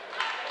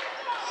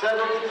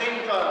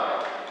 17th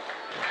foul.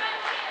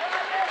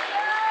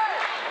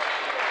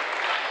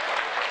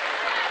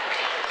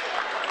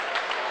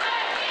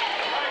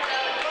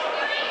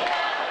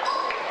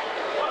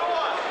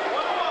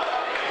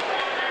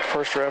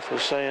 First ref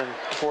was saying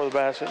before the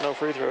basket, no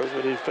free throws,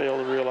 but he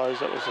failed to realize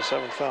that was the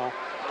 7th foul.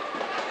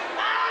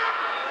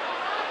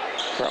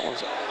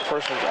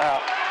 First one's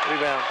out.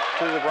 Rebound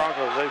to the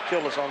Broncos. They've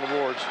killed us on the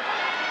boards.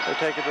 They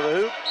take it to the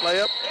hoop.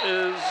 Layup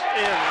is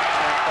in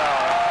and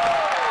foul.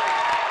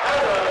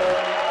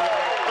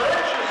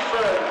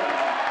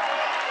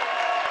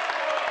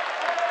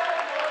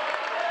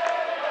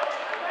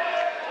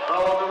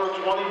 Foul number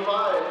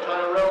 25,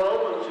 Tyrell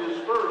Owens, his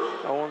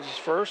first. Owens is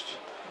first.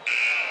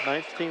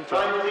 19th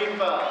foul. 19th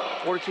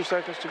foul. 42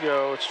 seconds to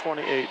go. It's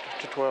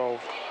 28-12.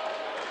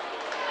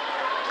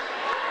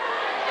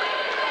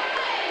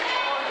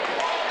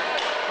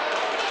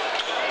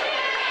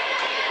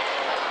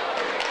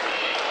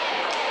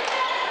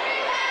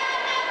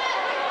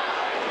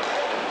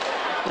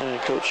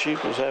 And Coach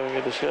Sheep was having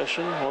a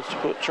discussion. Wants to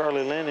put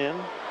Charlie Lynn in.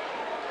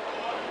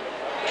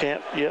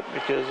 Can't yet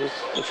because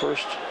it's the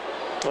first.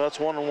 Well, that's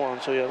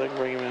 1-and-1, so yeah, they can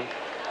bring him in.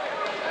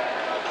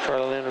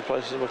 Charlie Lynn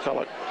replaces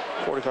McCulloch.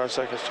 45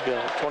 seconds to go.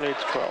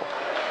 28-12.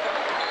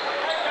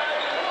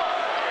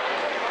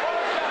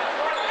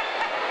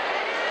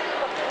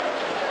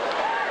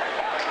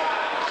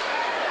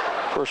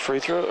 First free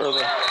throw, or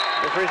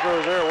the free throw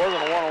was there. It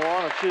wasn't a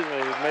 1-on-1. Excuse me.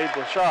 He made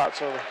the shot,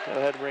 so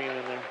they had to bring him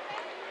in there.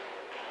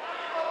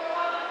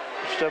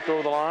 Stepped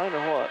over the line,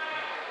 or what?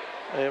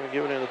 They haven't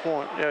given him the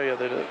point. Yeah,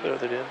 they did. There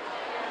they did.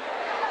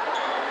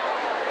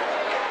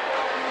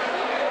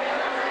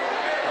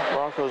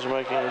 Broncos are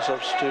making a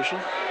substitution.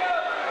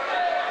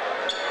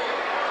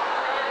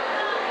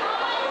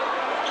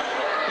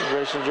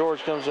 Grayson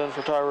George comes in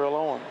for Tyrell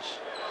Owens.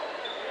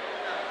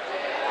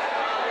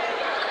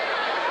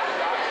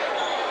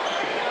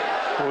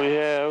 We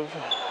have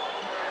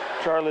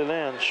Charlie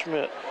Lynn,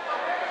 Schmidt.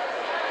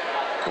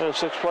 We have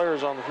 6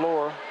 players on the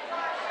floor.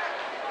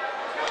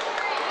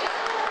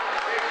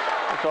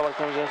 McCulloch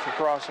comes in for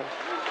crossing.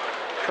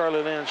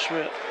 Charlie Lynn,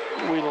 Schmidt,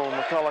 Wheeler,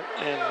 McCulloch,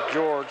 and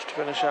George to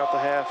finish out the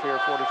half here.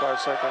 45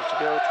 seconds to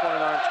go.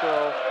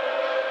 29-12.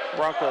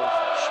 Broncos.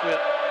 Schmidt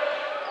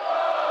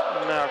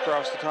now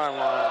across the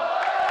timeline.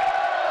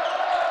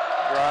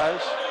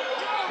 Drives.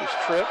 He's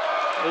tripped.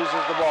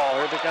 Loses the ball.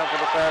 Here they come for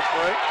the fast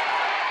break.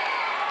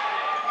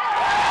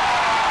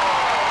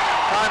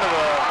 Kind of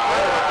a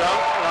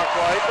dunk, not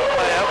quite.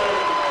 Layup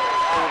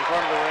over the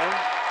front of the rim.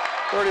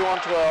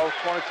 31-12,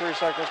 23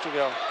 seconds to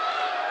go.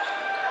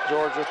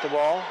 George with the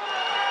ball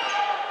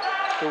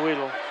to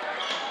Wheeler.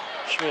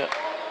 Schmidt.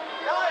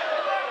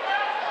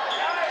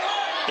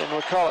 And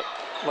McCulloch.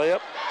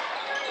 Layup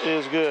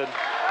is good.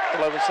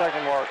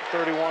 11-second mark.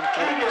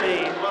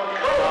 31-15,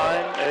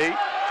 9-8.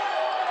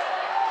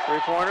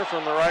 Three-pointer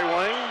from the right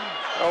wing.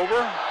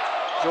 Over.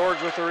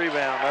 George with the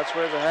rebound. That's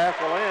where the half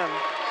will end.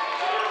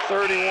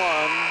 31.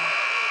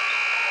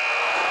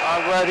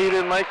 I'm glad he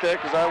didn't make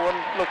that because I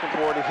wasn't looking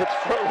for it. He hit the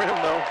front rim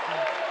though.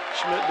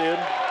 Schmidt did.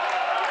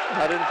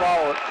 I didn't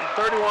follow it.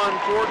 31-14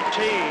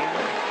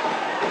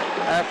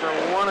 after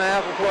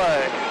 1.5 of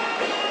play.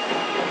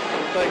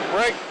 We'll take a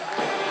break.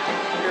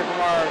 Hear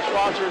from our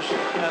sponsors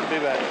and be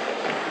back.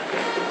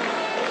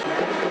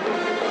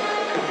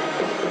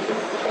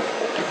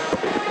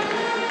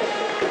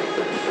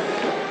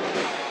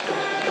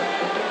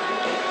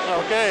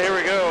 Okay, here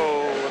we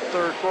go with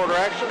third quarter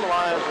action. The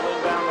Lions will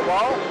inbound the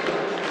ball.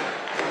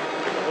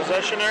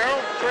 Possession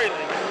arrow,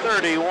 trailing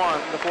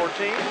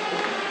 31-14.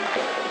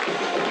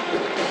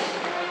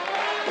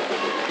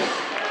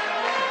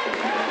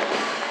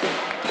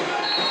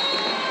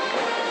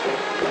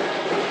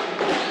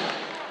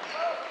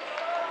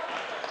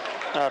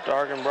 Out to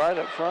Argenbright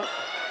up front.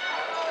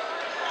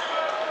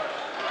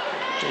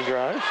 He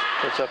drives,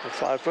 puts up a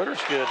 5-footer,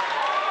 good.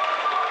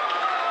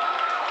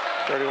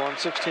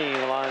 31-16,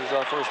 the Lions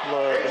draw first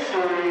blood.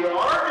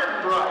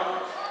 Argenbright.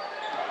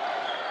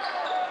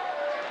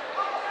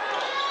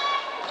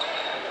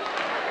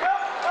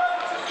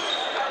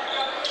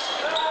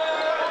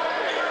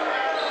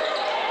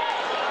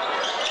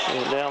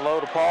 Down low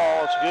to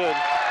Paul, it's good.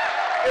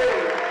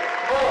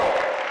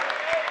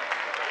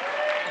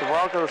 The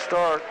Broncos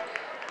start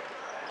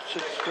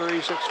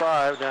 6-3,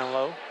 6-5 down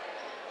low.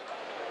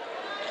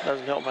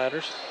 Doesn't help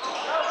matters.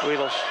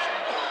 Wheeler's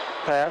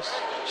pass,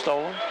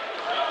 stolen.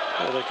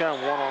 Here they come,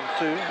 1-on-2,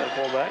 they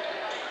pull back.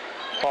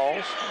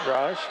 Pauls,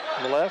 drives,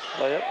 on the left,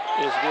 layup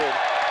is good.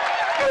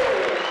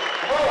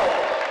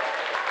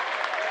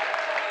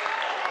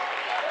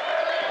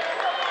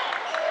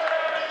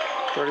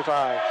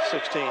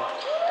 35-16.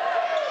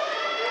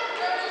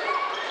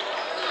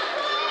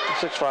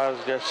 6'5"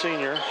 is the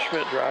senior.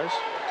 Schmidt drives.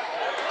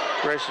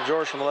 Grayson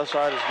George from the left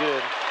side is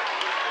good.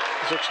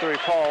 6'3"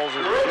 Pauls is a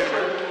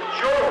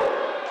junior.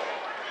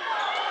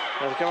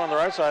 Now they come on the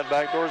right side,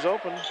 back door's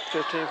open.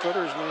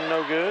 15-footer is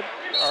no good.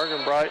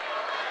 Argenbright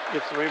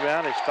gets the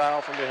rebound. He's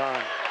fouled from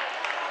behind.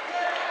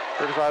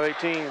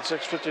 35-18,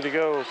 6:50 to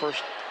go.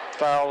 First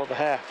foul of the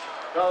half.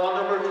 Foul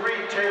number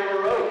 3,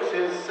 Taylor Oaks,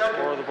 his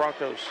second. For the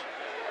Broncos.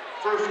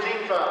 First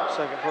team foul.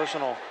 Second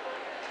personal.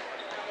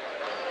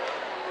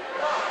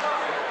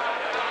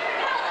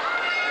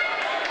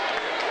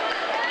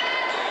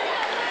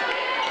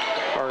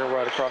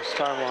 Right across the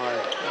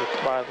timeline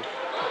by the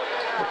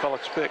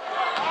McCulloch's pick.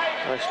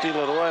 They steal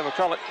it away.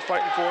 McCulloch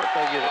fighting for it.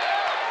 They get it.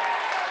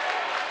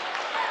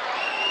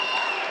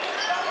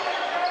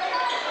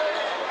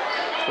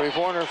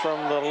 Three-pointer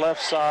from the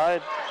left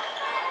side.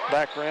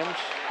 Back rims.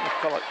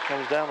 McCulloch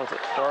comes down with it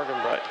to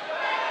Argenbright.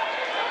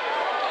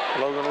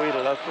 Logan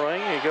Wheeler left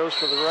wing. He goes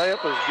for the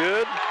layup. Is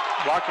good.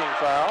 Blocking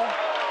foul.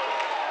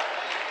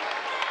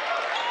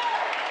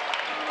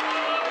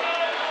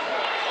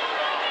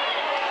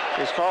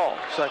 He's called.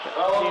 Second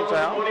team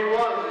foul.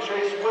 21,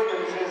 Chase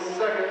Wiggins, his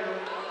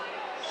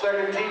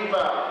second team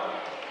foul.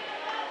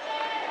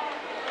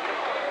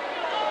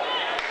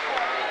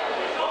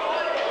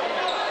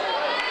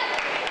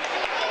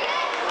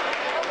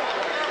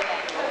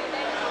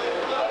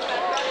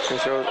 He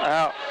throws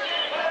out.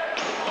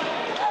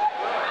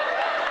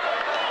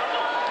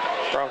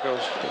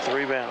 Broncos with the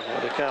rebound. Here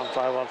they come,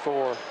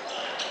 5-on-4.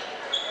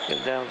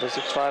 Getting down to the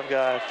 6'5"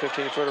 guy.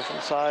 15-footer from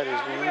the side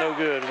is no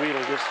good.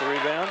 Wheeler gets the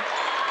rebound.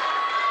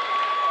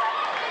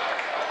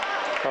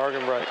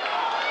 Argenbright.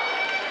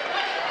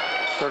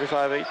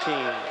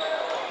 35-18.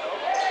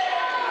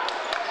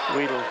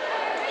 Wheeler.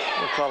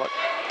 McCulloch.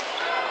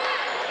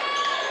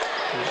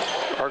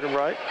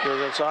 Argenbright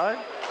goes inside.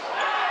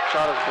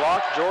 Shot is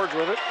blocked. George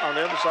with it on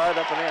the other side,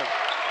 up and in.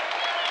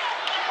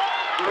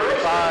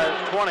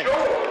 35-20.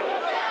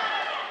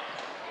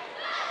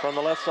 From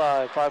the left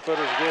side,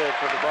 5-footer is good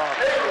for the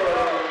Broncos.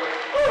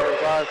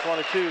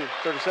 35-22,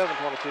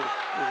 37-22.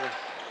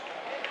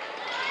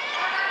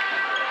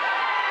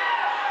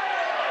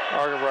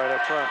 Argenbright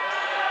up front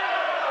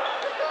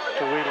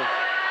to Wheeler.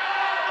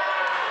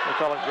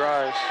 McCulloch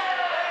drives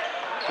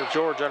to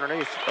George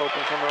underneath,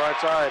 open from the right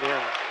side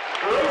in.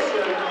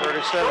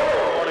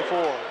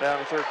 37-24, down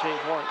to 13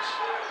 points.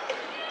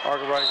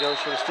 Arkwright goes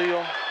for the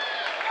steal.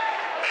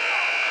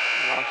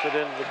 Knocks it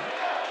into the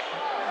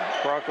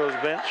Broncos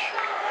bench.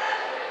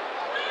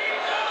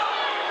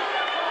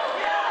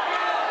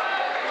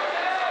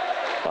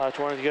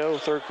 .5:20 to go,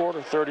 third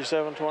quarter,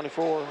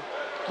 37-24,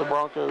 the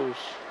Broncos.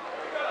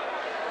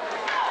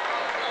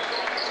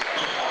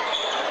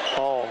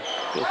 Paul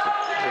gets it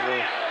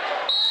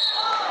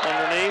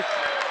underneath,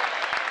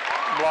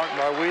 blocked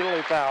by Wheatle,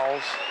 he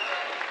fouls.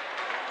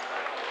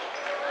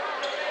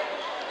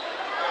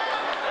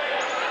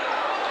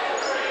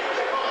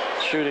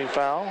 Shooting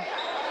foul,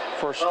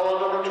 first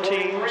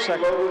team,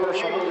 second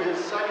personal.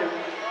 His second.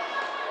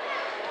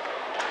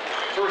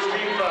 First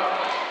team foul.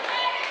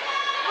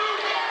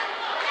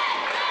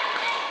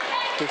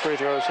 2 free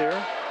throws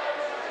here.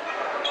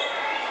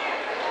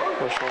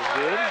 First one's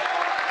good.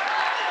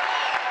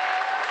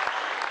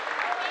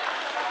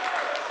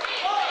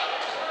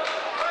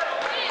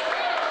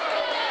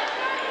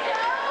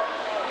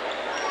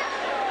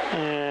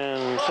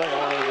 And the second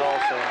one is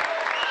also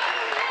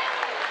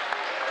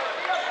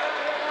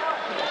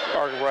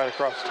Arkwright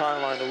across the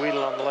timeline to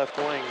Wheatle on the left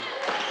wing.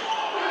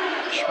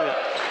 Schmidt,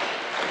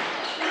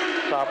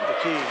 top of the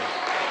key.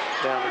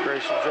 Down to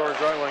Grayson George,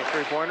 right wing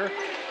three-pointer.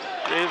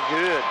 Is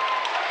good.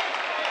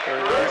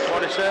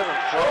 39-27,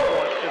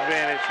 12-point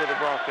advantage for the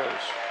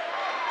Broncos.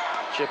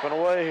 Chipping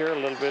away here a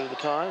little bit of the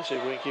time, see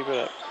if we can keep it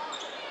up.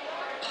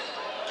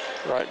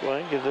 Right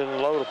wing, gets it in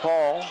low to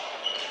Paul.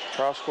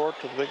 Cross court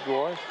to the big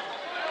boy.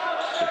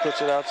 He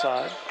puts it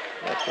outside.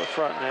 That's the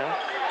front now.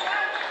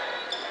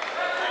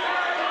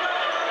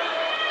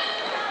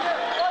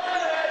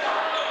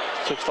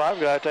 The 6'5"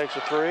 guy takes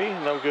a three,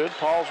 no good.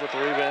 Paul's with the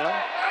rebound.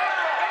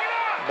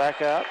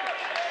 Back out.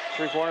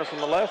 Three-pointer from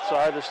the left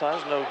side, this time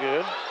is no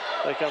good.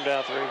 They come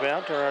down to the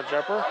rebound, turn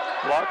jumper,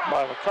 blocked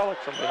by McCulloch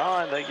from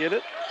behind. They get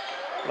it.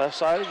 Left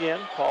side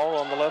again. Paul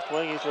on the left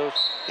wing. He throws,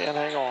 can't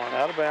hang on.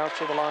 Out of bounds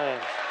to the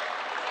Lions.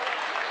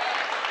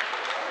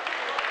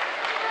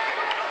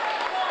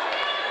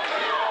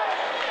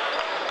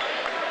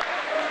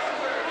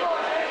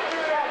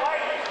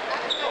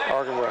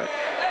 Arkwright.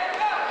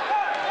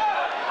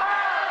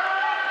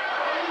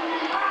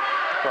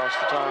 Across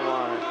the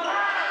timeline.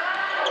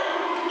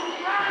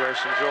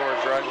 Grayson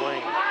George, right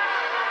wing.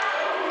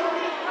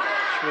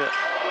 Schmidt.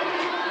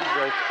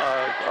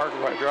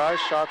 Arkwright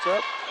drives, shots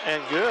up,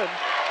 and good.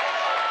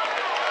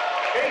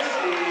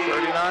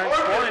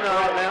 39-29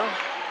 now.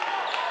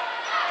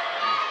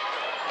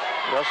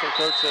 Russell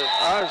coach said,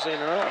 I've seen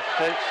enough.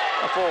 Takes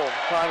a full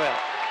timeout.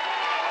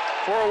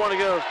 4:01 to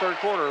go, third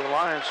quarter. The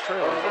Lions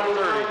trail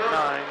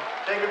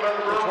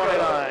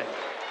 39-29.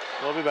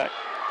 We'll be back.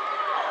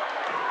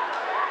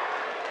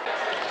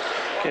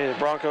 Okay, the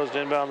Broncos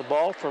inbound the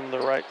ball from the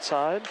right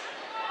side.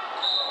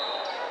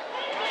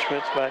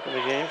 Schmidt's back in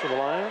the game for the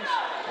Lions.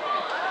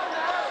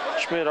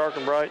 Schmidt,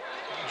 Arkwright,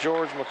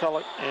 George,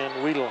 McCulloch, and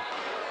Wheatle.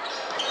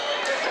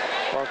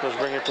 Broncos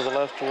bring it to the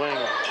left wing.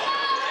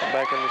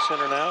 Back in the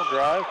center now.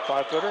 Drive,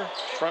 5-footer,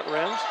 front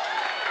rims.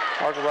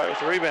 Arkwright with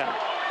the rebound.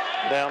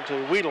 Down to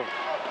Wheatle.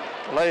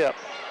 Layup.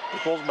 He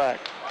pulls back.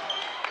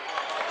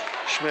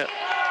 Schmidt,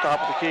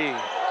 top of the key.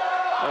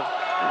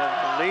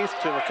 Underneath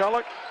to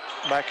McCulloch.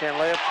 Backhand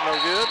layup, no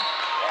good.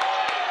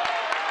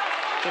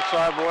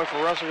 6'5" boy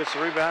for Russell gets the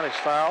rebound. He's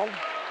fouled.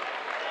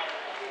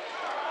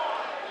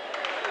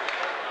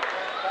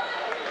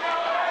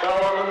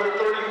 Foul on number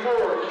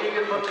 34,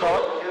 Keegan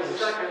McCulloch, his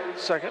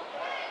second.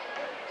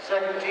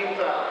 Second team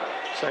foul.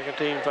 Second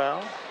team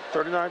foul.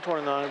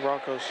 39-29,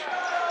 Broncos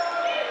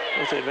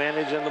with the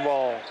advantage in the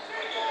ball.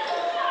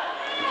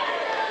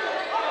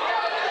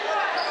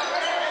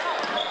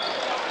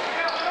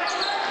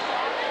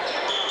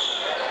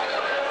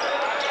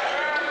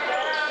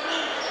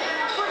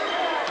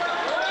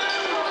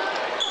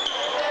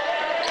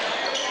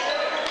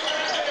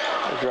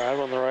 Drive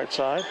on the right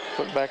side,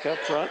 put back up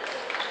front,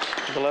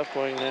 the left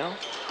wing now.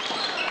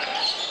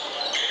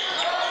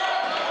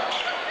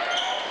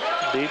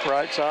 Deep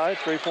right side,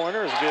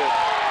 three-pointer is good.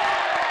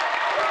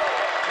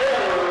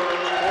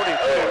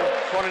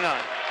 42-29.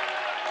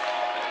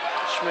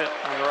 Schmidt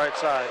on the right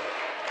side.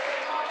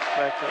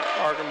 Back to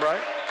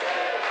Arkwright.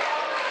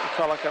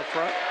 McCulloch up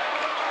front.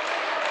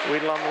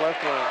 Wheatle on the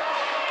left wing.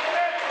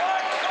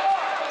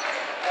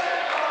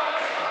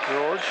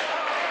 George,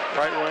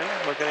 right wing,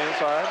 looking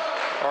inside.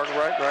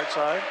 Arkwright, right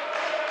side.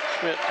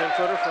 Schmidt,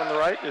 10-footer from the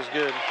right is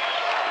good.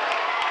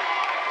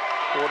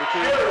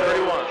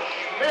 42-31.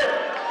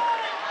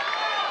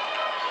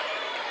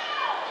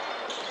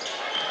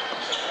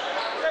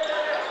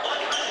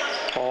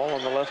 Paul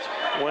on the left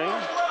wing,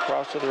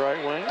 cross to the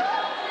right wing.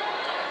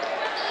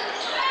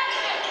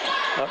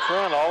 Up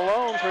front, all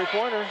alone,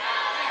 three-pointer.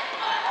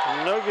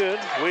 No good.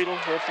 Wheatle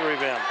with the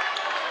rebound.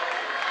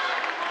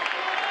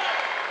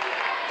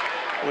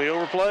 We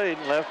overplayed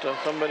and left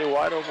somebody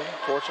wide open.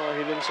 Fortunately,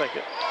 he didn't sink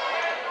it.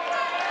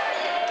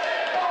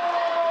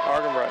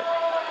 Arkwright.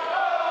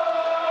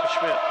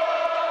 Schmidt.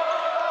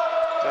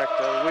 Back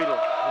to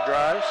Wheatle. He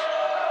drives.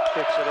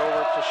 Kicks it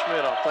over to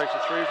Schmidt. Takes a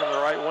three from the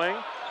right wing.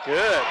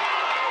 Good.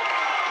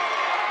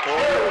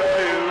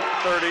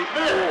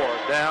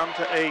 42-34, down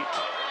to 8.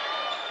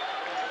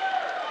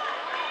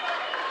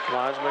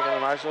 Lions making a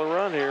nice little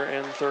run here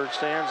in the third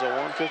stanza.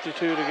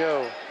 1:52 to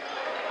go.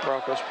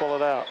 Broncos pull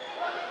it out.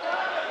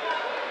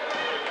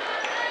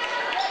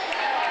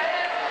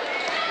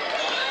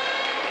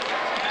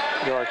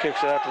 Miller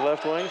kicks it out to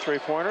left wing.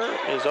 Three-pointer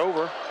is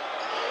over.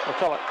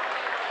 McCulloch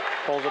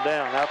pulls it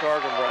down. Out to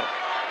Argenbright.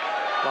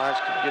 Lions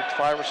can get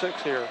 5 or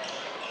 6 here.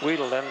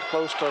 Weedle then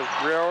close to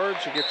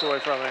George. He gets away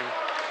from him.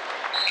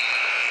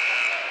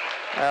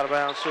 Out of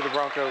bounds to the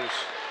Broncos.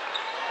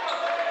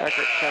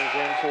 Eckert comes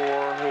in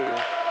for who?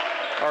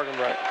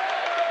 Argenbright.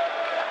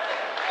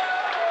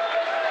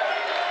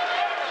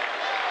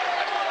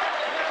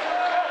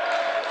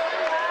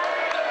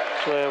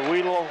 So we have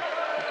Weedle,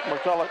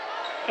 McCulloch,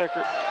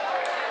 Eckert,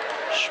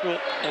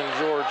 Schmidt, and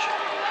George.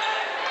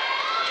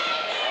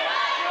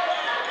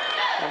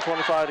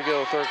 1:25 to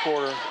go, third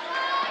quarter.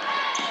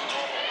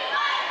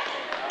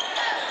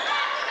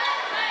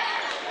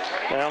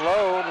 Down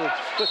low, the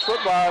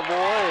 6-foot by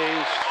boy.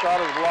 His shot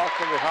is blocked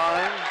from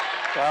behind.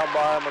 Foul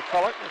by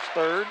McCulloch, his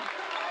third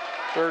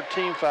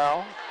team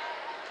foul.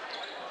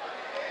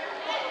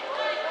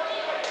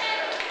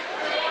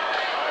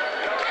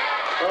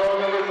 Foul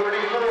number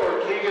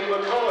 34, Keegan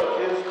McCulloch,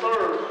 his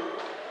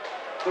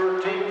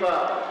third team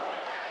foul.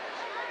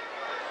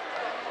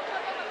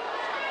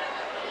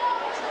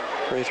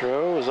 Free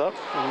throw is up,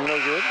 no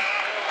good.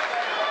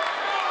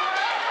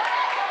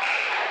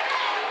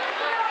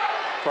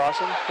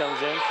 Crossan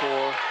comes in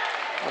for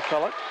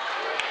McCulloch.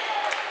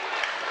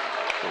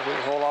 So he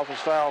can hold off his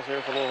fouls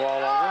here for a little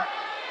while longer.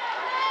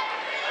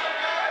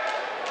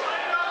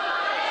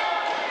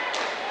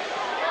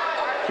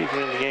 Keep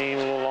him in the game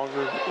a little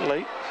longer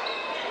late.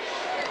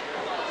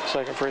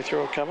 Second free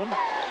throw coming.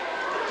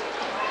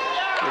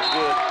 It's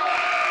good.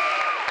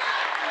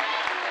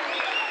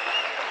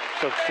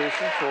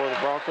 Substitution for the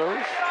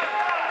Broncos.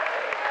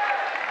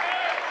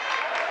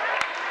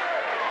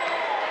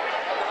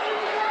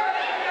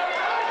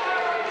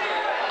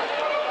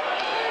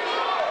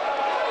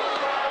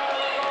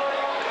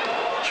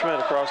 Schmidt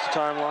across the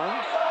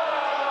timeline.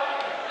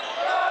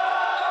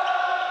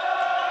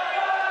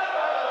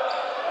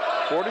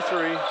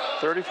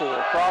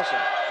 (43-34).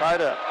 Crossan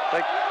tied up.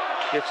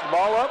 Gets the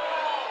ball up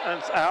and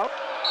it's out.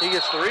 He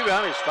gets the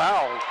rebound. He's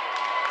fouled.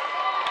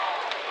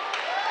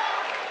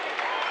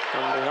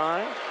 From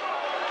behind.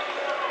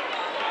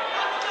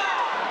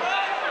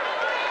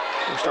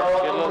 We're starting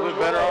to get a little bit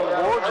better on the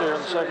boards here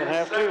in the second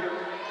half too.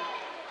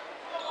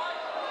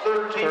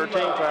 Third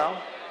team foul.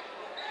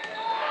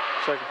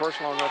 Second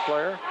personal on that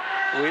player.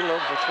 Wheeler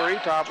for 3,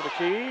 top of the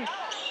key.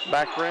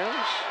 Back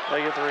rims.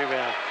 They get the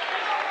rebound.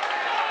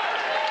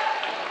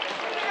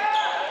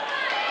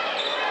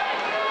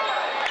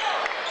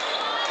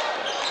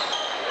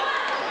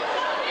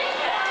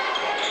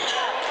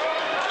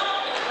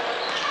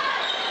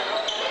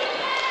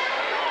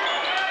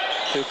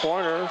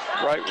 Two-pointer,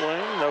 right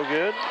wing, no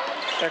good.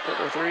 Eckert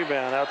with the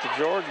rebound. Out to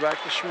George,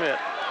 back to Schmidt.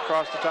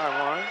 Across the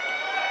timeline.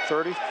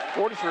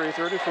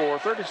 43-34,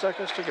 30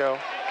 seconds to go.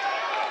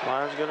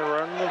 Lions going to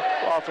run the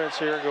offense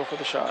here and go for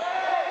the shot.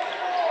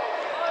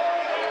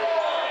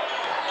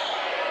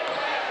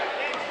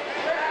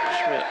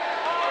 Schmidt.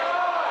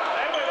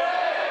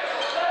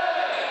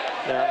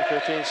 Down to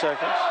 15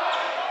 seconds.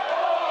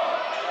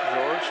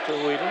 George to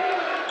Whedon.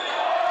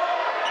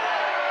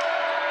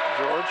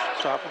 George,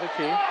 top of the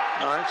key.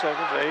 9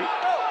 seconds, 8.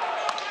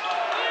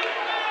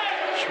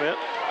 Schmidt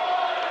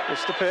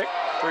gets the pick.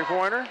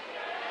 Three-pointer.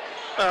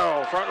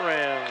 Oh, front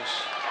rims.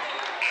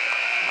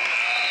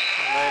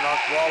 They knock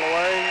the ball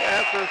away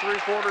after 3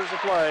 quarters of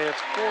play.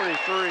 It's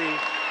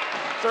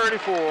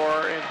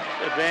 43-34 in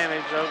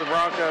advantage of the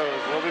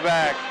Broncos. We'll be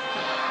back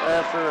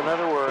after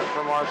another word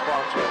from our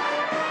sponsor.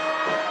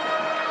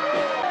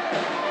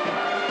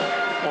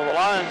 Well, the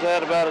Lions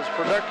had about as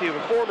productive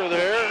a quarter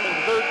there in the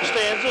third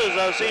stanza as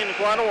I've seen in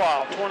quite a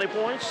while. 20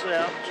 points, they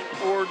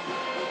outscored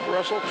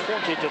Russell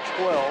 20-12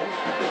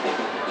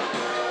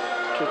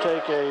 to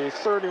take a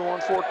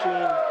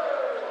 31-14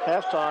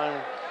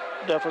 halftime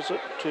deficit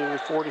to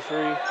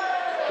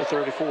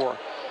 43-34.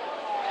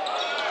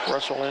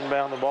 Russell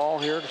inbound the ball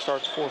here to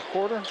start the fourth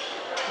quarter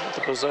with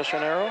the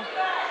possession arrow.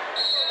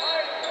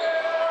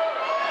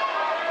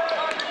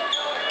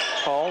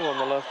 Paul on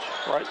the left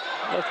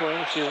wing,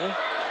 excuse me.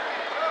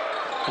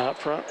 Out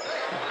front,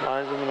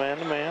 Lions in the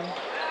man-to-man.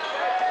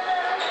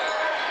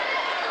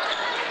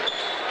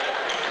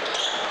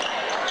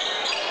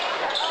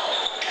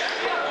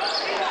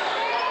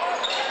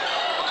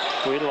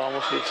 Weedle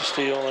almost gets a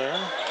steal there.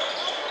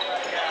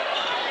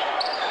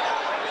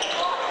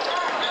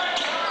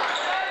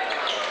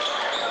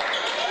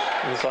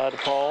 Inside to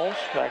Pauls,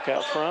 back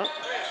out front.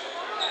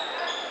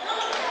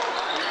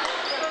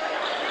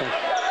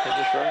 They're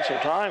just running some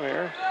time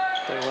here.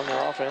 They run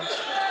their offense.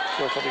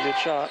 Go for the good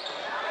shot.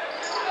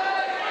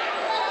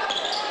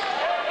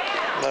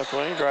 Left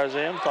wing, drives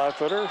in,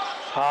 5-footer,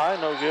 high,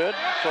 no good.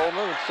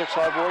 Solman, the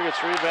 6'5" boy,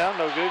 gets rebound,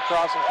 no good.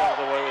 Crossan comes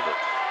away with it.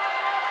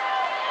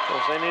 Of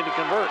course, they need to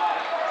convert,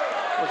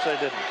 which they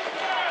didn't.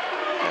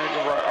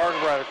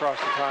 Argenbright across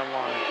the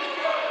timeline.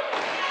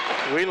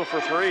 Weedle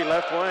for three,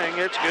 left wing,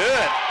 it's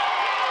good.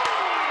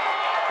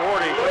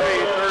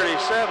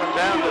 43-37,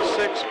 down to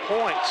 6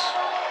 points.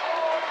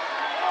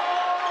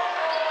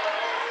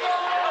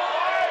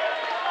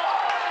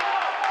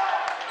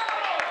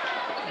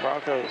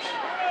 Broncos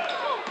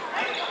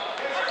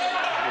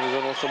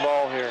moving with the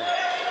ball here.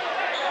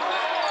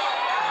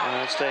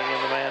 And staying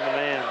in the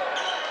man-to-man.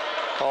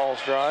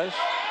 Pauls drives,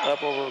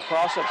 up over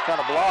cross-up's kind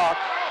of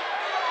blocked.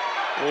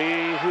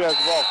 Who has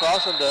the ball?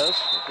 Crossan does.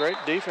 Great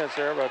defense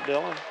there by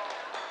Dillon.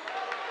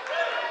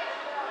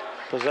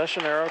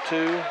 Possession arrow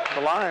to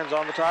the Lions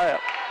on the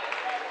tie-up.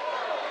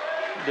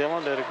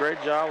 Dillon did a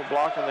great job of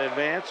blocking the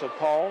advance of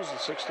Pauls, the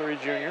 6'3"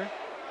 junior.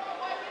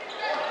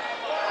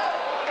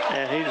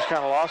 And he just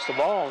kind of lost the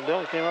ball, and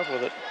Dillon came up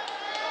with it.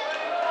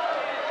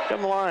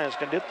 Come the Lions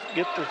can get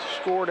the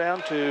score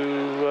down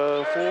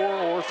to 4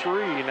 or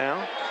 3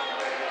 now.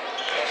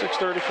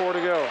 6:34 to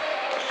go.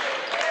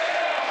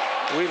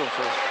 Weedle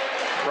for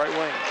right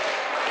wing.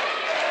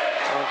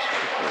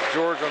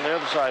 George on the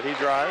other side. He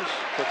drives,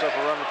 puts up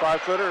a run,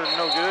 5-footer,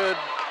 no good.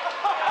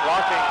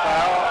 Blocking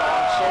foul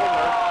on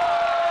Soldner.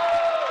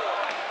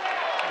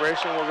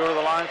 Grayson will go to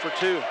the line for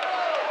 2.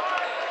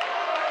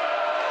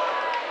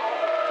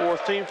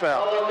 4th team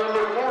foul.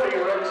 Number 40,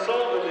 Rex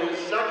Sullivan, is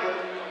second.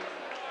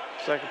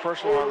 Second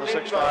personal on the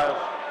 6'5"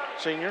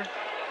 senior.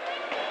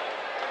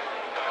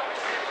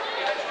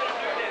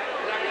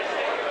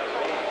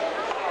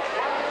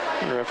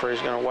 The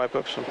referee's going to wipe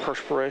up some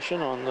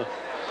perspiration on the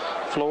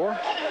floor.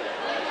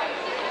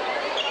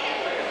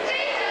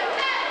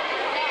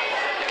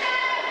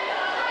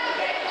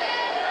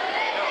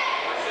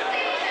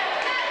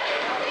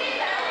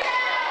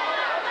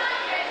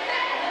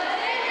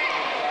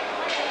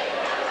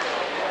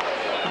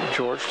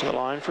 George to the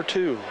line for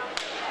 2.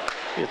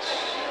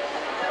 It's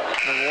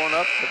worn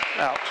up, but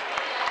out.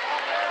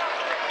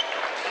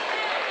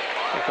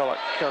 McCulloch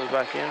comes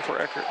back in for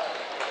Eckert.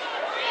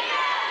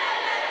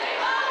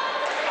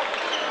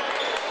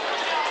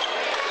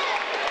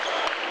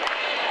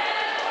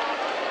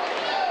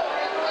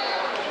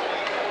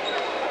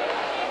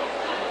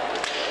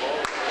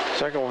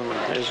 Second one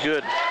is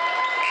good.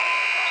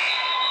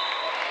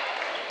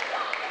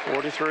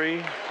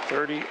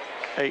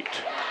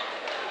 43-38.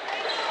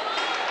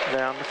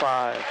 Down to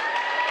 5.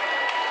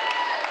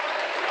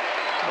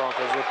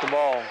 Broncos with the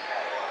ball.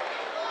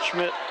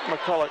 Schmidt,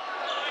 McCulloch,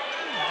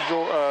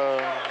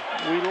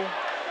 Weedle,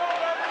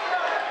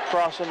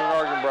 Crossan, and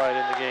Argenbright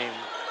in the game.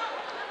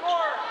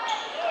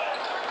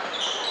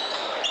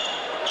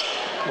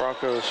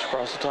 Broncos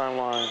across the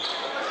timeline.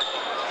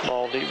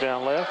 Ball deep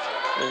down left,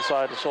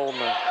 inside to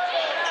Soldner.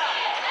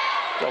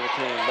 Double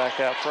team, back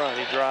out front.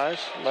 He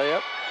drives,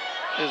 layup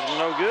is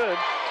no good.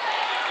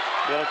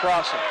 Dylan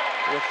Crossan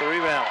with the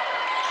rebound.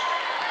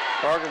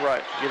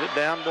 Argenbright get it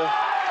down to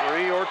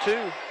 3 or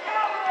 2.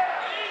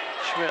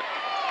 Schmidt,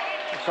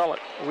 McCulloch,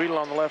 Weedle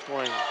on the left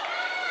wing.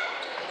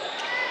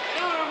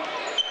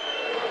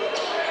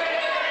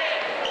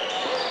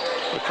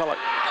 McCulloch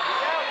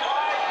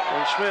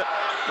and Schmidt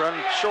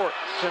run short,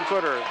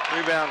 10-footer,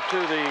 rebound to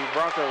the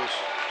Broncos.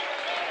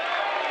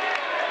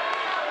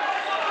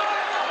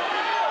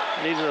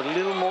 Needed a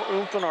little more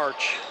oomph and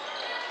arch.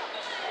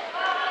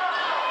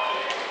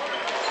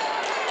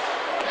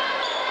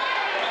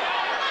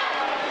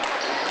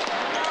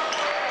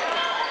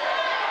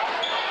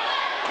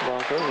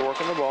 Broncos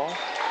working the ball.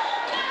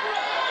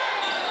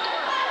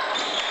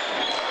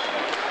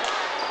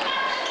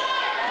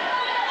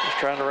 Just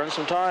trying to run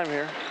some time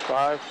here.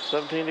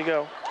 5:17 to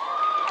go.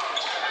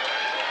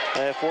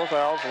 They have 4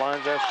 fouls.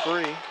 Lions have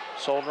 3.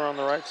 Soldner on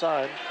the right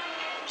side.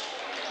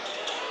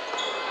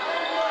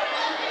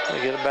 They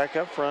get it back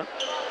up front.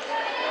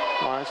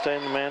 Lions stay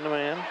in the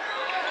man-to-man.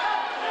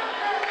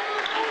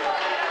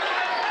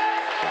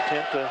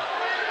 Content to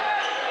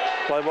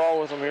play ball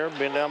with them here,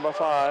 being down by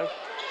 5.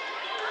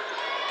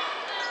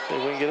 See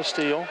if we can get a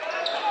steal.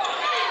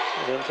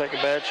 Didn't take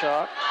a bad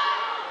shot.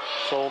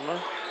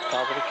 Soldner,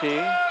 top of the key.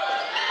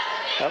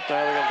 Up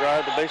now, they're going to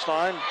drive the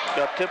baseline.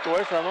 Got tipped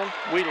away from them.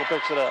 Weedle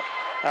picks it up.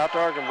 Out to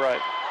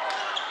Argenbright.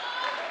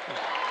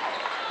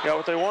 Got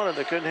what they wanted.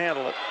 They couldn't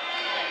handle it.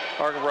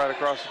 Argenbright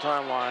across the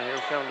timeline. Here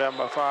coming down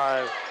by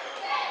 5.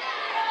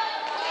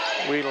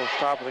 Weedle,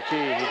 top of the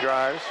key. He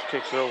drives,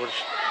 kicks it over to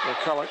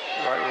McCulloch,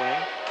 right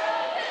wing.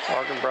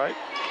 Argenbright.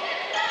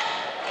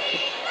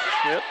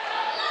 Schmidt.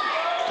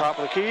 Top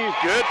of the key,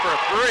 good for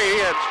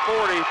 3. It's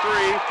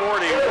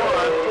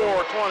 43-41,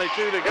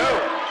 4:22 to go.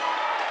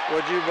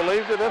 Would you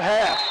believe it at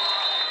half?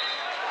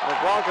 The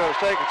Broncos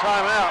take a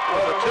timeout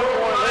with a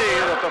 2-point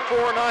lead at the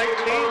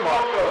 4:19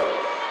 mark.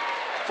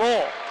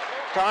 Full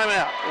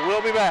timeout.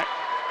 We'll be back.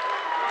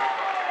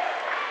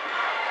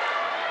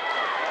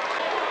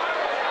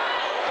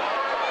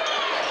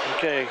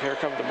 Okay, here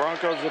come the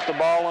Broncos with the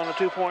ball on a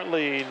 2-point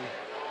lead.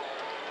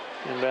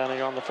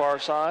 Inbounding on the far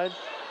side.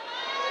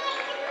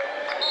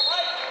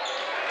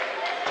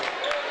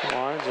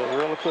 Lions have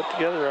really put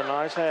together a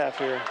nice half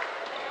here.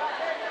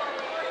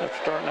 After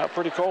starting out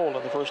pretty cold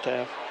in the first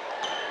half.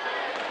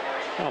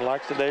 I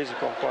like the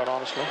daisical, quite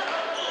honestly.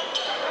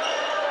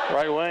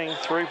 Right wing,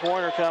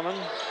 three-pointer coming,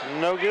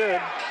 no good.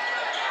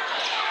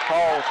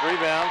 Paul with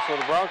rebound for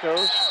the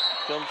Broncos.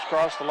 Comes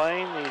across the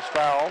lane, he's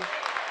fouled.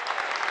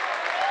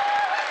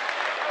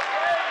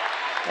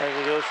 As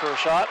he goes for a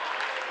shot.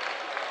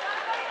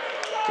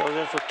 Goes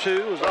in for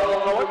two. Was that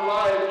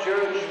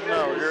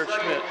no, Jared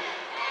Schmidt.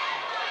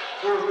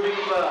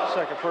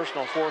 Second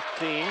personal, fourth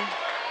team.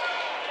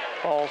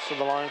 Falls to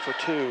the line for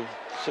two.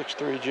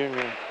 6'3"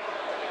 junior.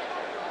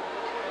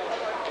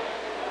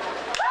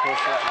 This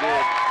one's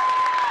good.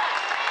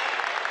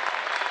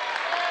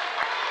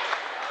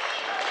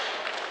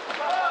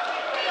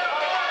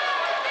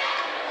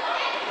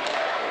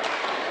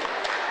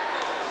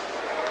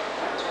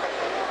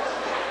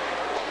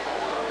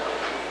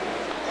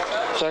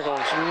 Second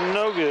one's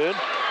no good.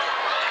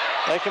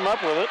 They come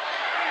up with it.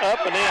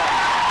 Up and in.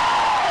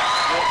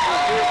 With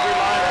 2 or 3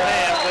 lines of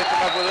hands, they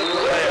come up with it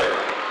for the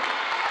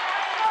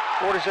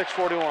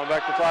 46-41,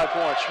 back to 5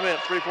 points. Schmidt,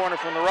 three-pointer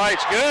from the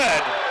right's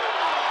good.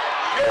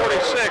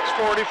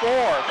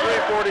 46-44,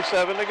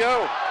 3:47 to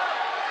go.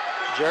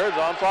 Jared's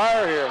on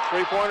fire here.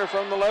 Three-pointer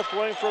from the left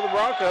wing for the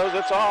Broncos.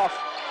 It's off.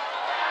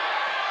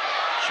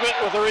 Schmidt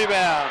with a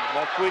rebound.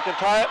 Like we can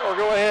tie it or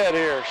go ahead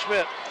here.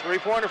 Schmidt,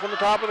 three-pointer from the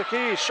top of the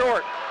key,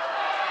 short.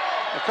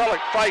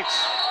 McCulloch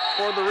fights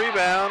for the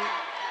rebound.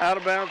 Out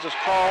of bounds is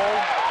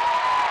called.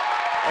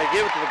 They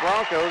give it to the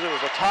Broncos. It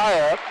was a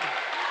tie-up.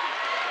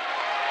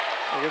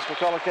 I guess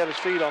McCulloch had his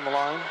feet on the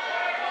line.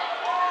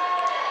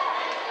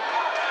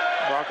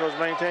 Broncos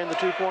maintain the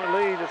 2-point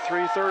lead at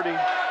 3:30.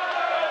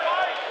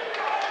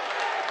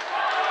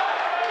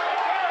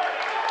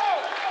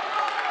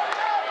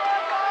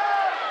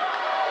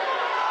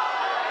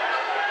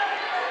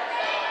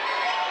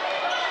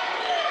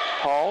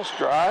 Pauls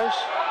drives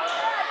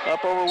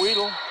up over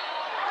Weedle.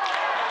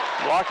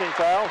 Blocking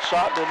foul.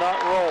 Shot did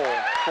not roll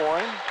for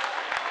him.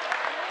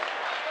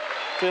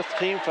 5th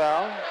team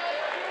foul.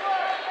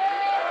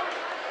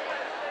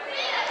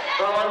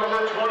 Foul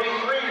number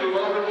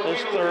 23,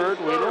 His third,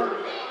 Weedle.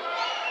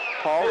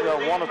 Paul got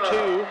 1 of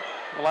 2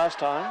 the last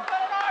time.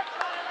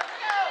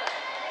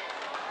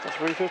 The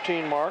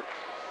 3:15 mark.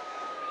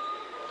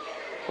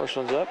 First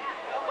one's up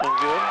and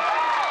good.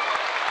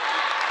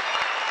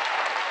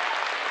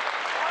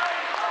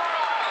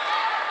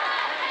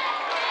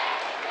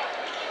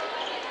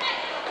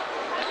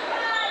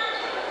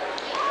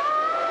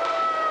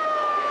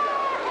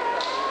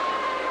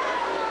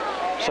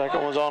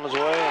 Second one's on his way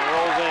and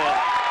rolls in.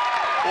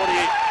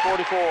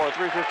 48-44,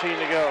 3:15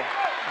 to go.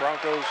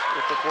 Broncos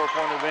with the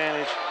 4-point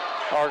advantage.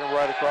 Hargan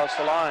right across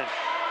the line.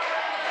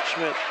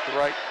 Schmidt, the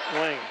right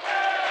wing.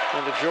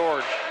 Into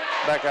George.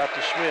 Back out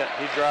to Schmidt.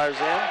 He drives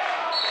in.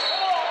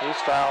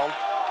 He's fouled.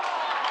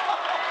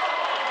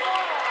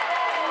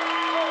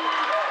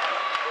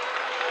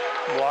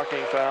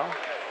 Blocking foul.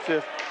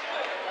 5th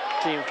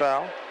team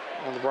foul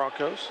on the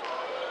Broncos.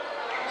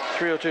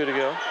 3:02 to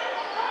go.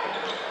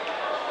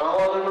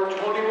 Foul number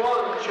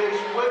 21,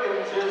 Chase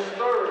Wiggins, his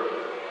third.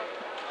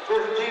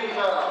 5th team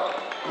foul.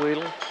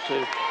 Weedle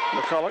to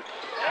McCulloch.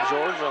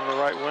 George on the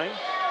right wing.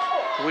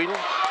 Weedle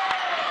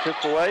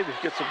tipped away,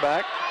 but gets it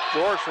back.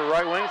 George for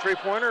right wing,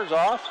 three-pointer is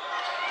off.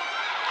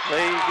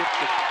 They get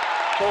to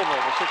Coleman,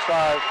 the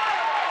 6'5"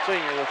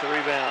 senior, with the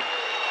rebound.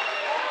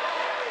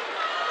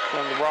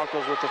 And the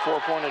Broncos with the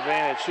 4-point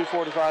advantage,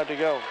 2:45 to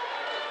go.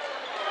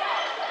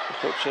 The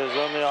coach says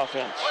run the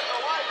offense.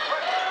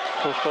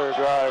 First player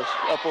drives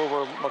up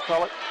over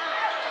McCulloch.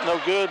 No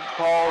good.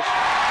 Paul's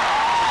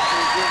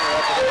junior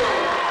up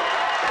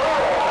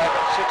back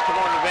at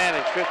 6-1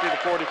 advantage,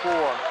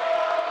 50-44.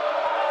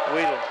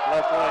 Weedle,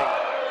 left wing.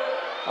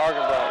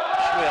 Argenbright,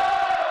 Schmidt.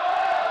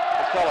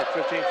 McCulloch,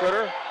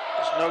 15-footer.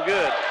 It's no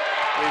good.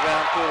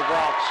 Rebound to the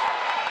Bronx.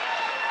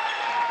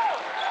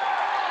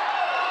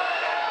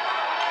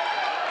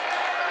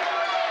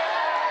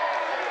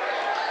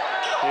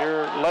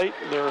 Here late,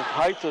 their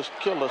height has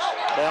killed us.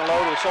 Down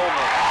low to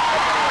Solman.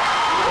 Up and in.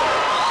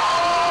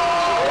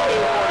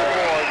 44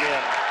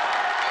 again.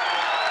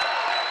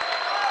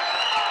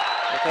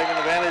 They're taking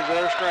advantage of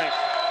their strength.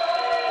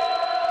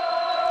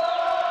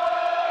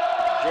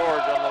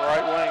 George on the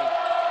right wing.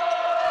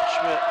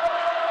 Schmidt.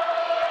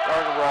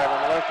 Argenbright on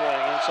the left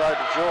wing. Inside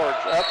to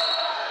George. Up.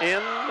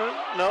 In.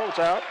 No, it's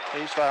out.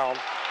 He's fouled.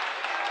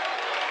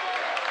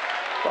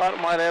 Thought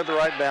it might have the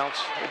right bounce.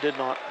 It did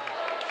not.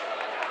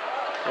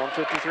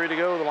 1:53 to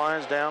go. The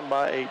Lions down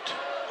by 8.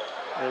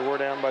 They were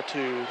down by 2.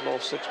 A little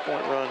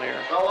 6-point run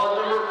here. Foul on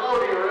number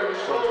 40, Rick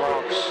For the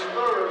Bronx.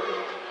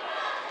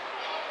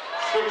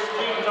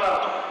 16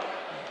 foul.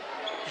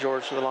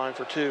 George to the line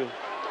for 2.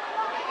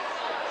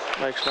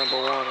 Makes number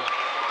 1.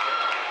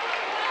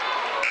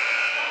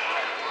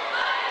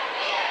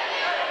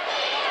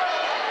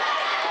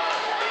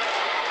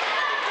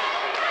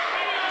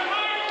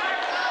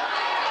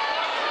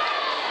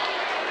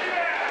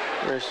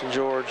 Grayson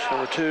George,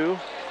 number 2,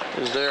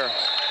 is there.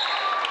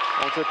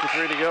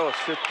 1:53 to go. It's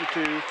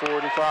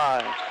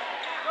 52-45.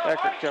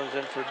 Eckert comes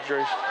in for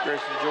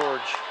Grayson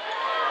George.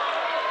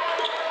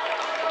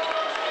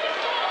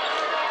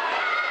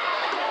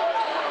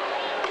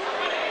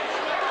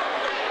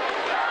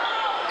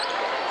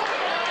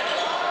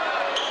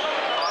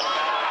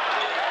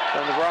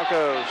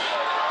 Broncos.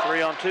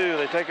 3 on 2.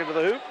 They take it to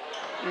the hoop.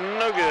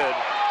 No good.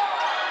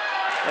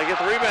 They get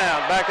the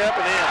rebound. Back up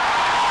and in.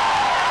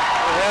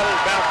 The head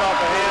is bounced off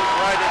the hands,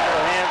 right into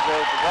the hands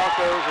of the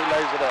Broncos, who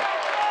lays it up.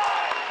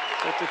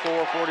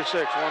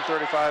 54-46,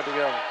 1:35 to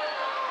go.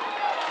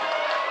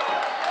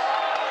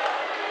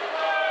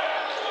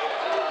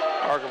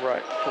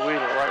 Argenbright to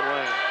Wheeler, right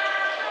wing.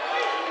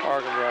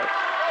 Argenbright,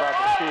 top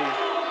of the key.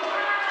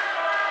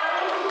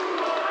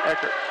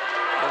 Eckert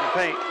in the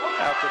paint,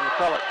 out to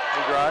McCulloch.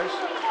 He drives.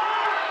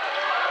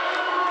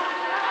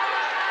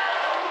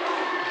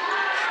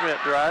 Schmidt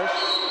drives.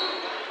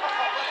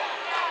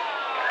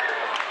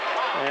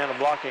 And a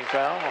blocking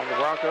foul on the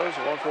Broncos,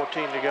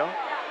 1:14 to go.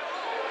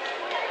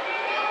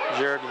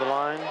 Jared to the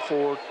line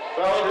for 2,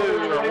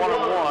 or 1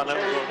 and 1. That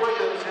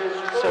was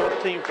a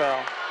 17th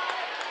foul.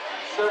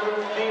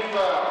 17th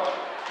foul.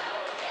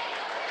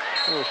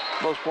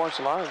 Most points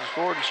the Lions have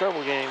scored in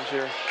several games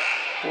here.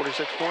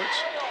 46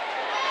 points.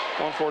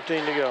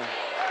 1:14 to go.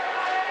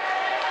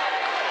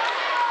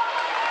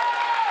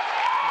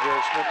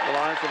 Jared Smith to the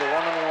line for the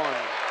 1 and 1.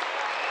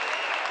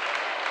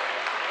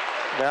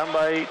 Down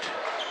by 8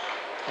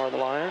 are the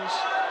Lions.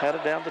 Had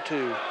it down to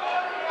 2.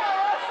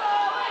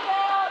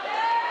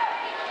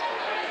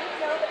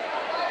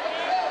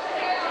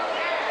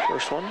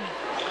 First one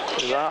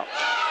is out.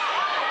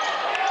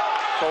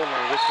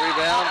 Solner gets the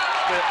rebound.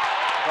 Smith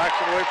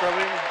backs it away from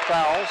him.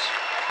 Fouls.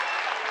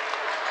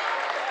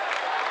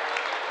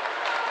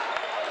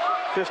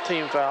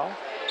 15 foul.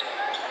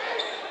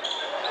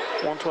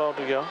 1:12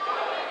 to go.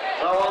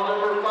 Foul on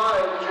number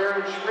 5,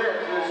 Jared Schmidt,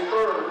 his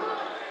third.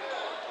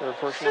 Third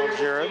personal of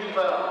Jared.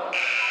 Foul.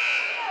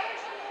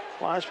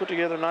 Lions put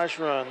together a nice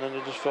run, then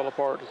it just fell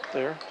apart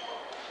there.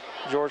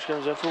 George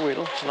comes in for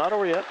Weedle. It's not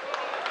over yet.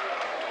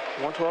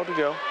 1:12 to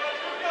go.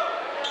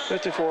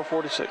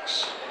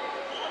 54-46.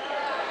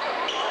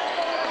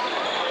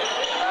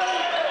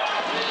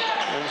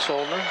 And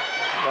Solner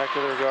back to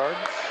their guard.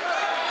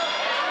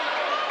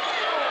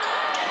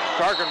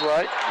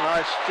 Argenbright,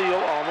 nice steal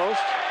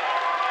almost.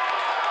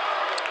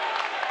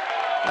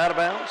 Out of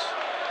bounds.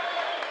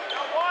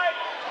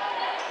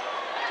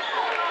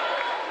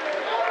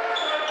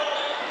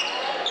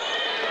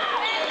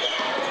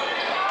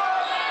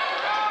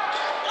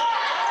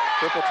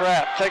 Triple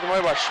trap, taken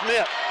away by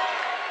Schmidt.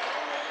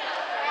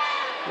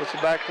 Gets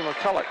it back to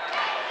McCulloch.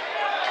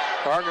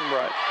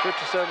 Argenbright,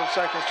 57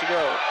 seconds to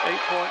go.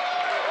 8-point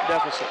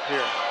deficit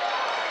here.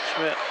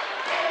 Schmidt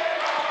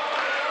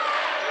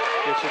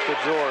gets it to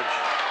George.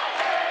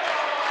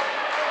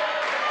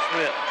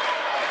 Schmidt,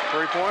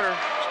 three-pointer.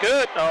 It's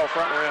good. Oh,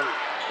 front rim.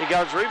 He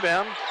got his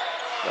rebound.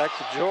 Back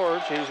to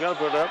George. He's going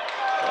to put it up.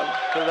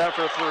 Put it out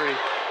for a 3.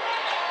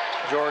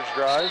 George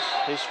drives.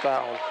 He's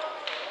fouled.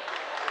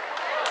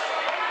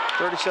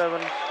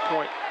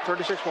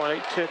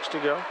 36.8 ticks to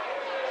go.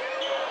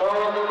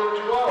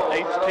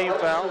 18th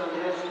foul.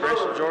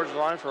 Grayson George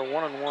line for a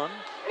 1 and 1.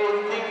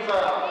 18th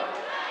foul.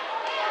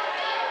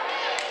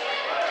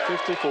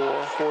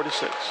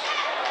 54-46.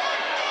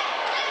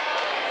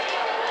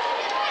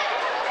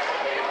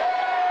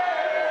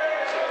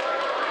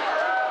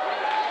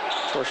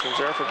 First one's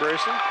there for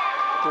Grayson.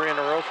 3 in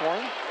a row for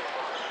him.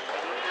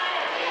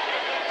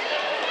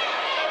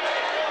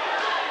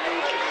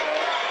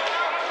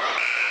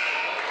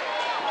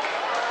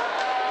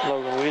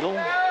 Logan Weedle.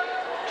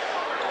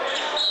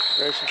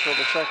 Grayson for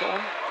the second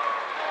one.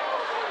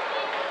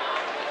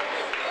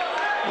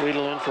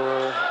 Weedle in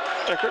for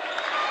Eckert.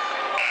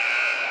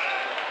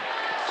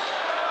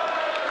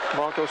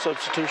 Bronco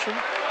substitution.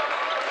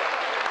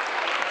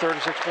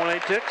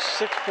 36.8 ticks,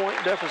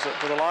 6-point deficit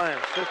for the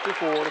Lions,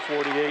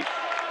 54-48.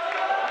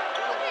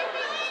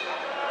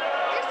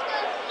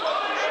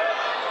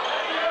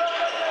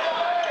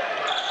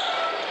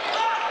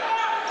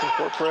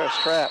 Court press,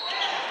 trapped.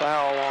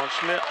 Foul on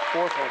Schmidt,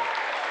 fourth one.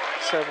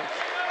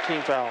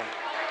 17th foul.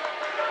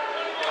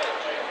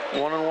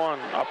 1 and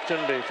 1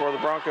 opportunity for the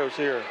Broncos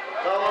here.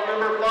 Foul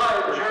number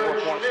 5,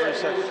 Jared 34.3 Schmidt,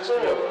 seconds his to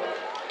go.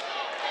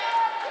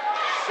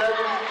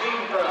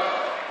 17th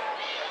foul.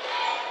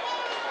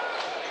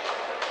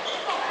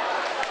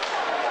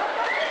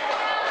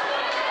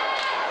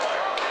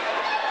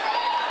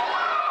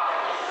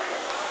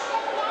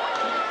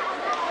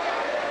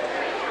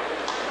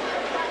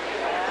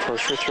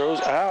 First free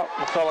throw's out.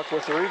 McCulloch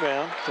with the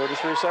rebound.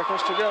 33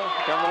 seconds to go.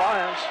 Here come the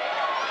Lions.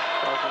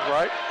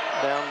 Right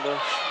down the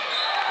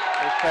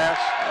his pass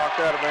knocked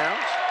out of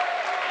bounds.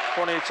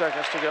 28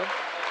 seconds to go.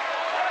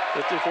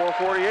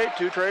 54-48.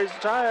 2 trades to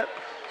tie it.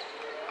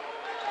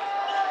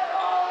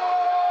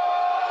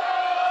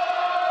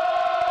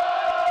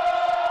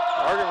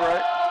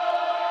 Argenbright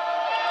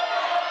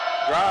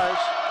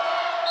drives.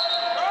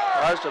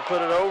 Tries to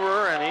put it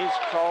over, and he's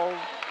called.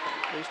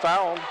 He's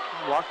fouled.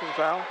 Blocking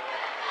foul.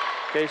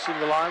 Casey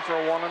the line for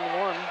a 1 and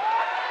 1.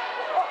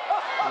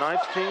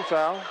 9th team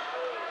foul.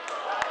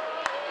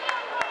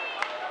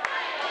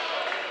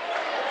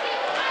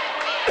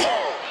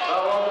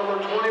 Foul on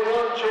number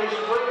 21, Chase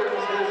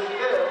Wiggins, his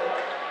 5th.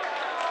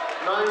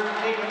 9th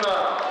team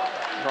foul.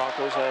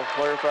 Broncos have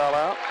player foul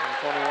out on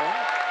 21.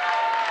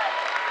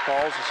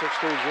 Falls, the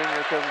 6'3"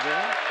 junior, comes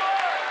in.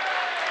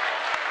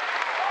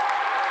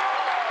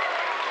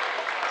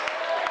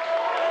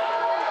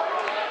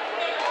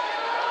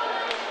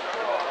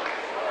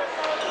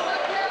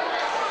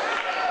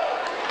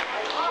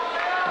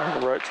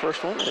 Right,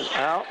 first one is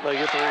out. They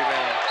get the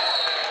rebound.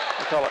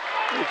 McCulloch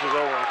reaches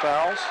over and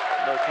fouls.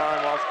 No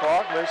time off the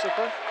clock,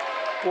 basically.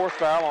 Fourth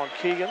foul on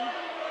Keegan.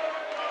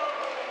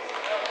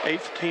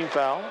 Eighth team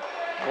foul.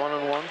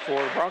 1-1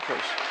 for the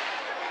Broncos.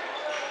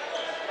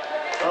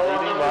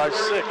 Leading by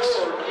 6.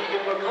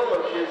 Keegan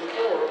McCulloch is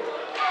fourth.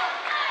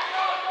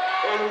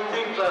 And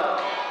team foul.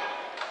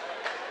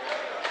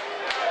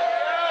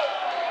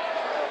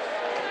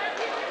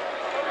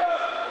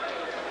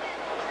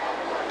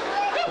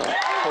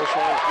 First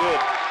one is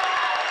good.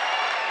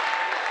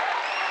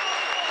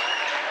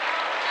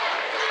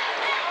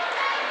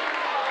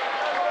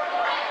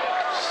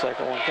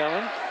 Second one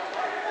coming.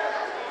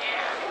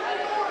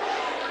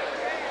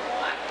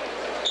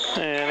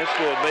 And it's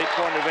good.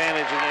 8-point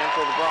advantage again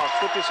for the Bronx.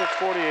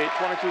 56-48,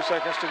 22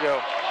 seconds to go.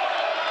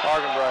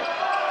 Argenbright.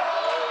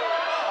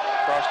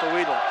 Across to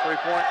Weedle.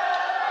 3-point.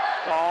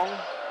 Long.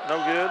 No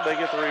good. They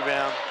get the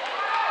rebound.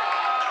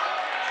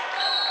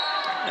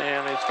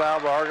 And it's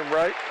fouled by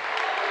Argenbright.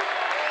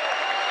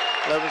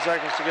 11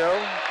 seconds to go.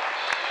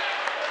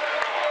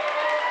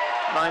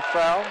 Ninth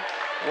foul.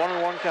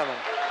 1-1 coming.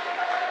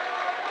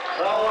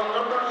 Foul on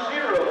number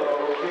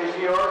 0.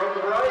 Casey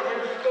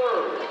Argenbright, his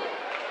third.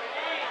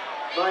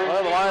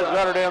 Well, the Lions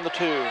got her down to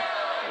 2.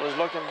 It was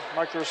looking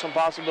like there were some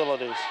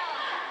possibilities.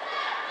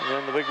 And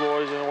then the big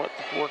boys went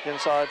to work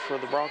inside for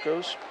the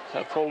Broncos.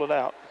 Have pulled it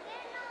out.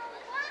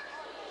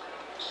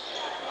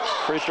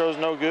 Free throw's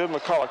no good.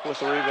 McCulloch with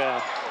the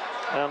rebound.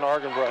 Down to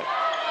Argenbright.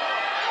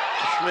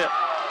 Schmidt.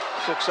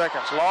 6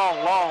 seconds.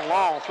 Long, long,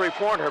 long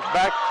 3-pointer.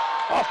 Back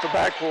off the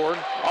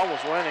backboard.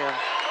 Almost went in.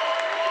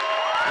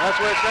 And that's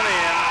where it's going to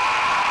end.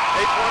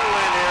 8-point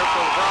win here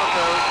for the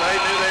Broncos. They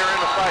knew they were in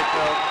the fight,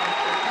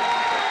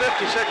 though.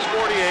 56-48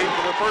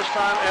 for the first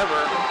time ever.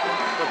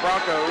 The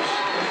Broncos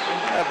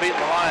have beaten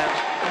the Lions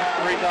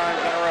 3 times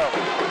in a row.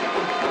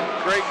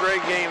 Great, great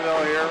game,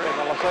 though, here in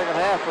the second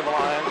half for the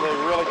Lions. They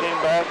really came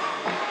back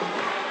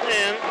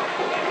and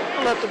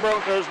let the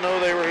Broncos know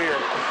they were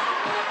here.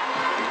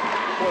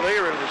 Boy, they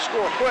were ready to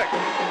score quick.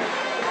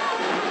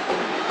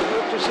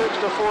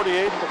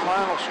 56-48, the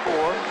final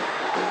score.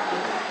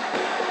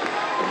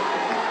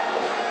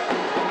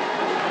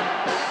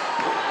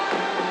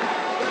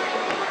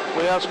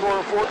 We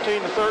outscored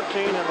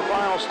 14-13, and the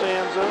final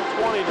stands at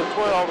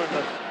 20-12 in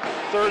the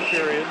third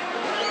period.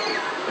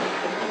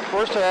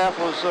 First half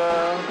was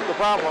the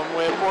problem.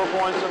 We had 4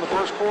 points in the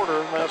first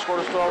quarter. They outscored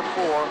us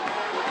 12-4.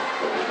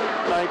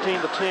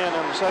 19-10 in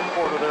the second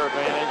quarter, their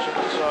advantage.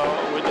 And so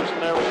we just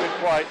never could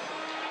quite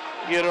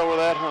get over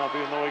that hump,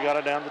 even though we got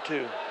it down to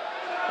 2.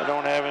 I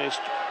don't have any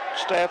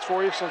stats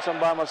for you since I'm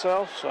by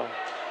myself, so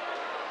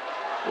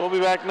we'll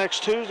be back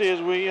next Tuesday as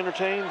we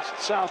entertain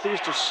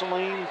Southeast of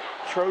Saline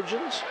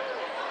Trojans.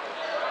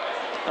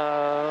 Who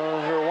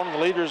are one of the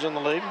leaders in the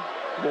league,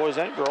 boys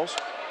and girls.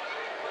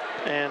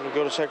 And we'll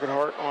go to Sacred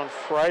Heart on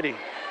Friday.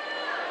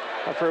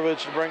 My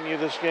privilege to bring you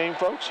this game,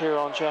 folks, here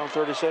on Channel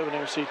 37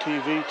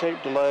 MCTV,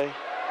 tape delay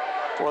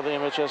for the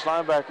MHS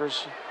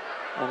Linebackers,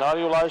 and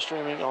audio live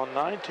streaming on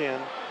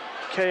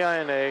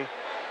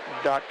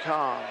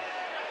 910KINA.com.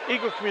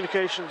 Eagle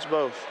Communications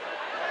both.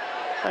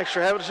 Thanks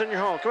for having us in your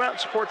home. Come out and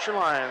support your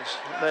Lions.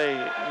 They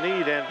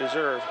need and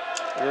deserve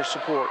your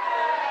support.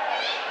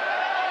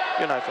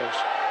 Good night, folks.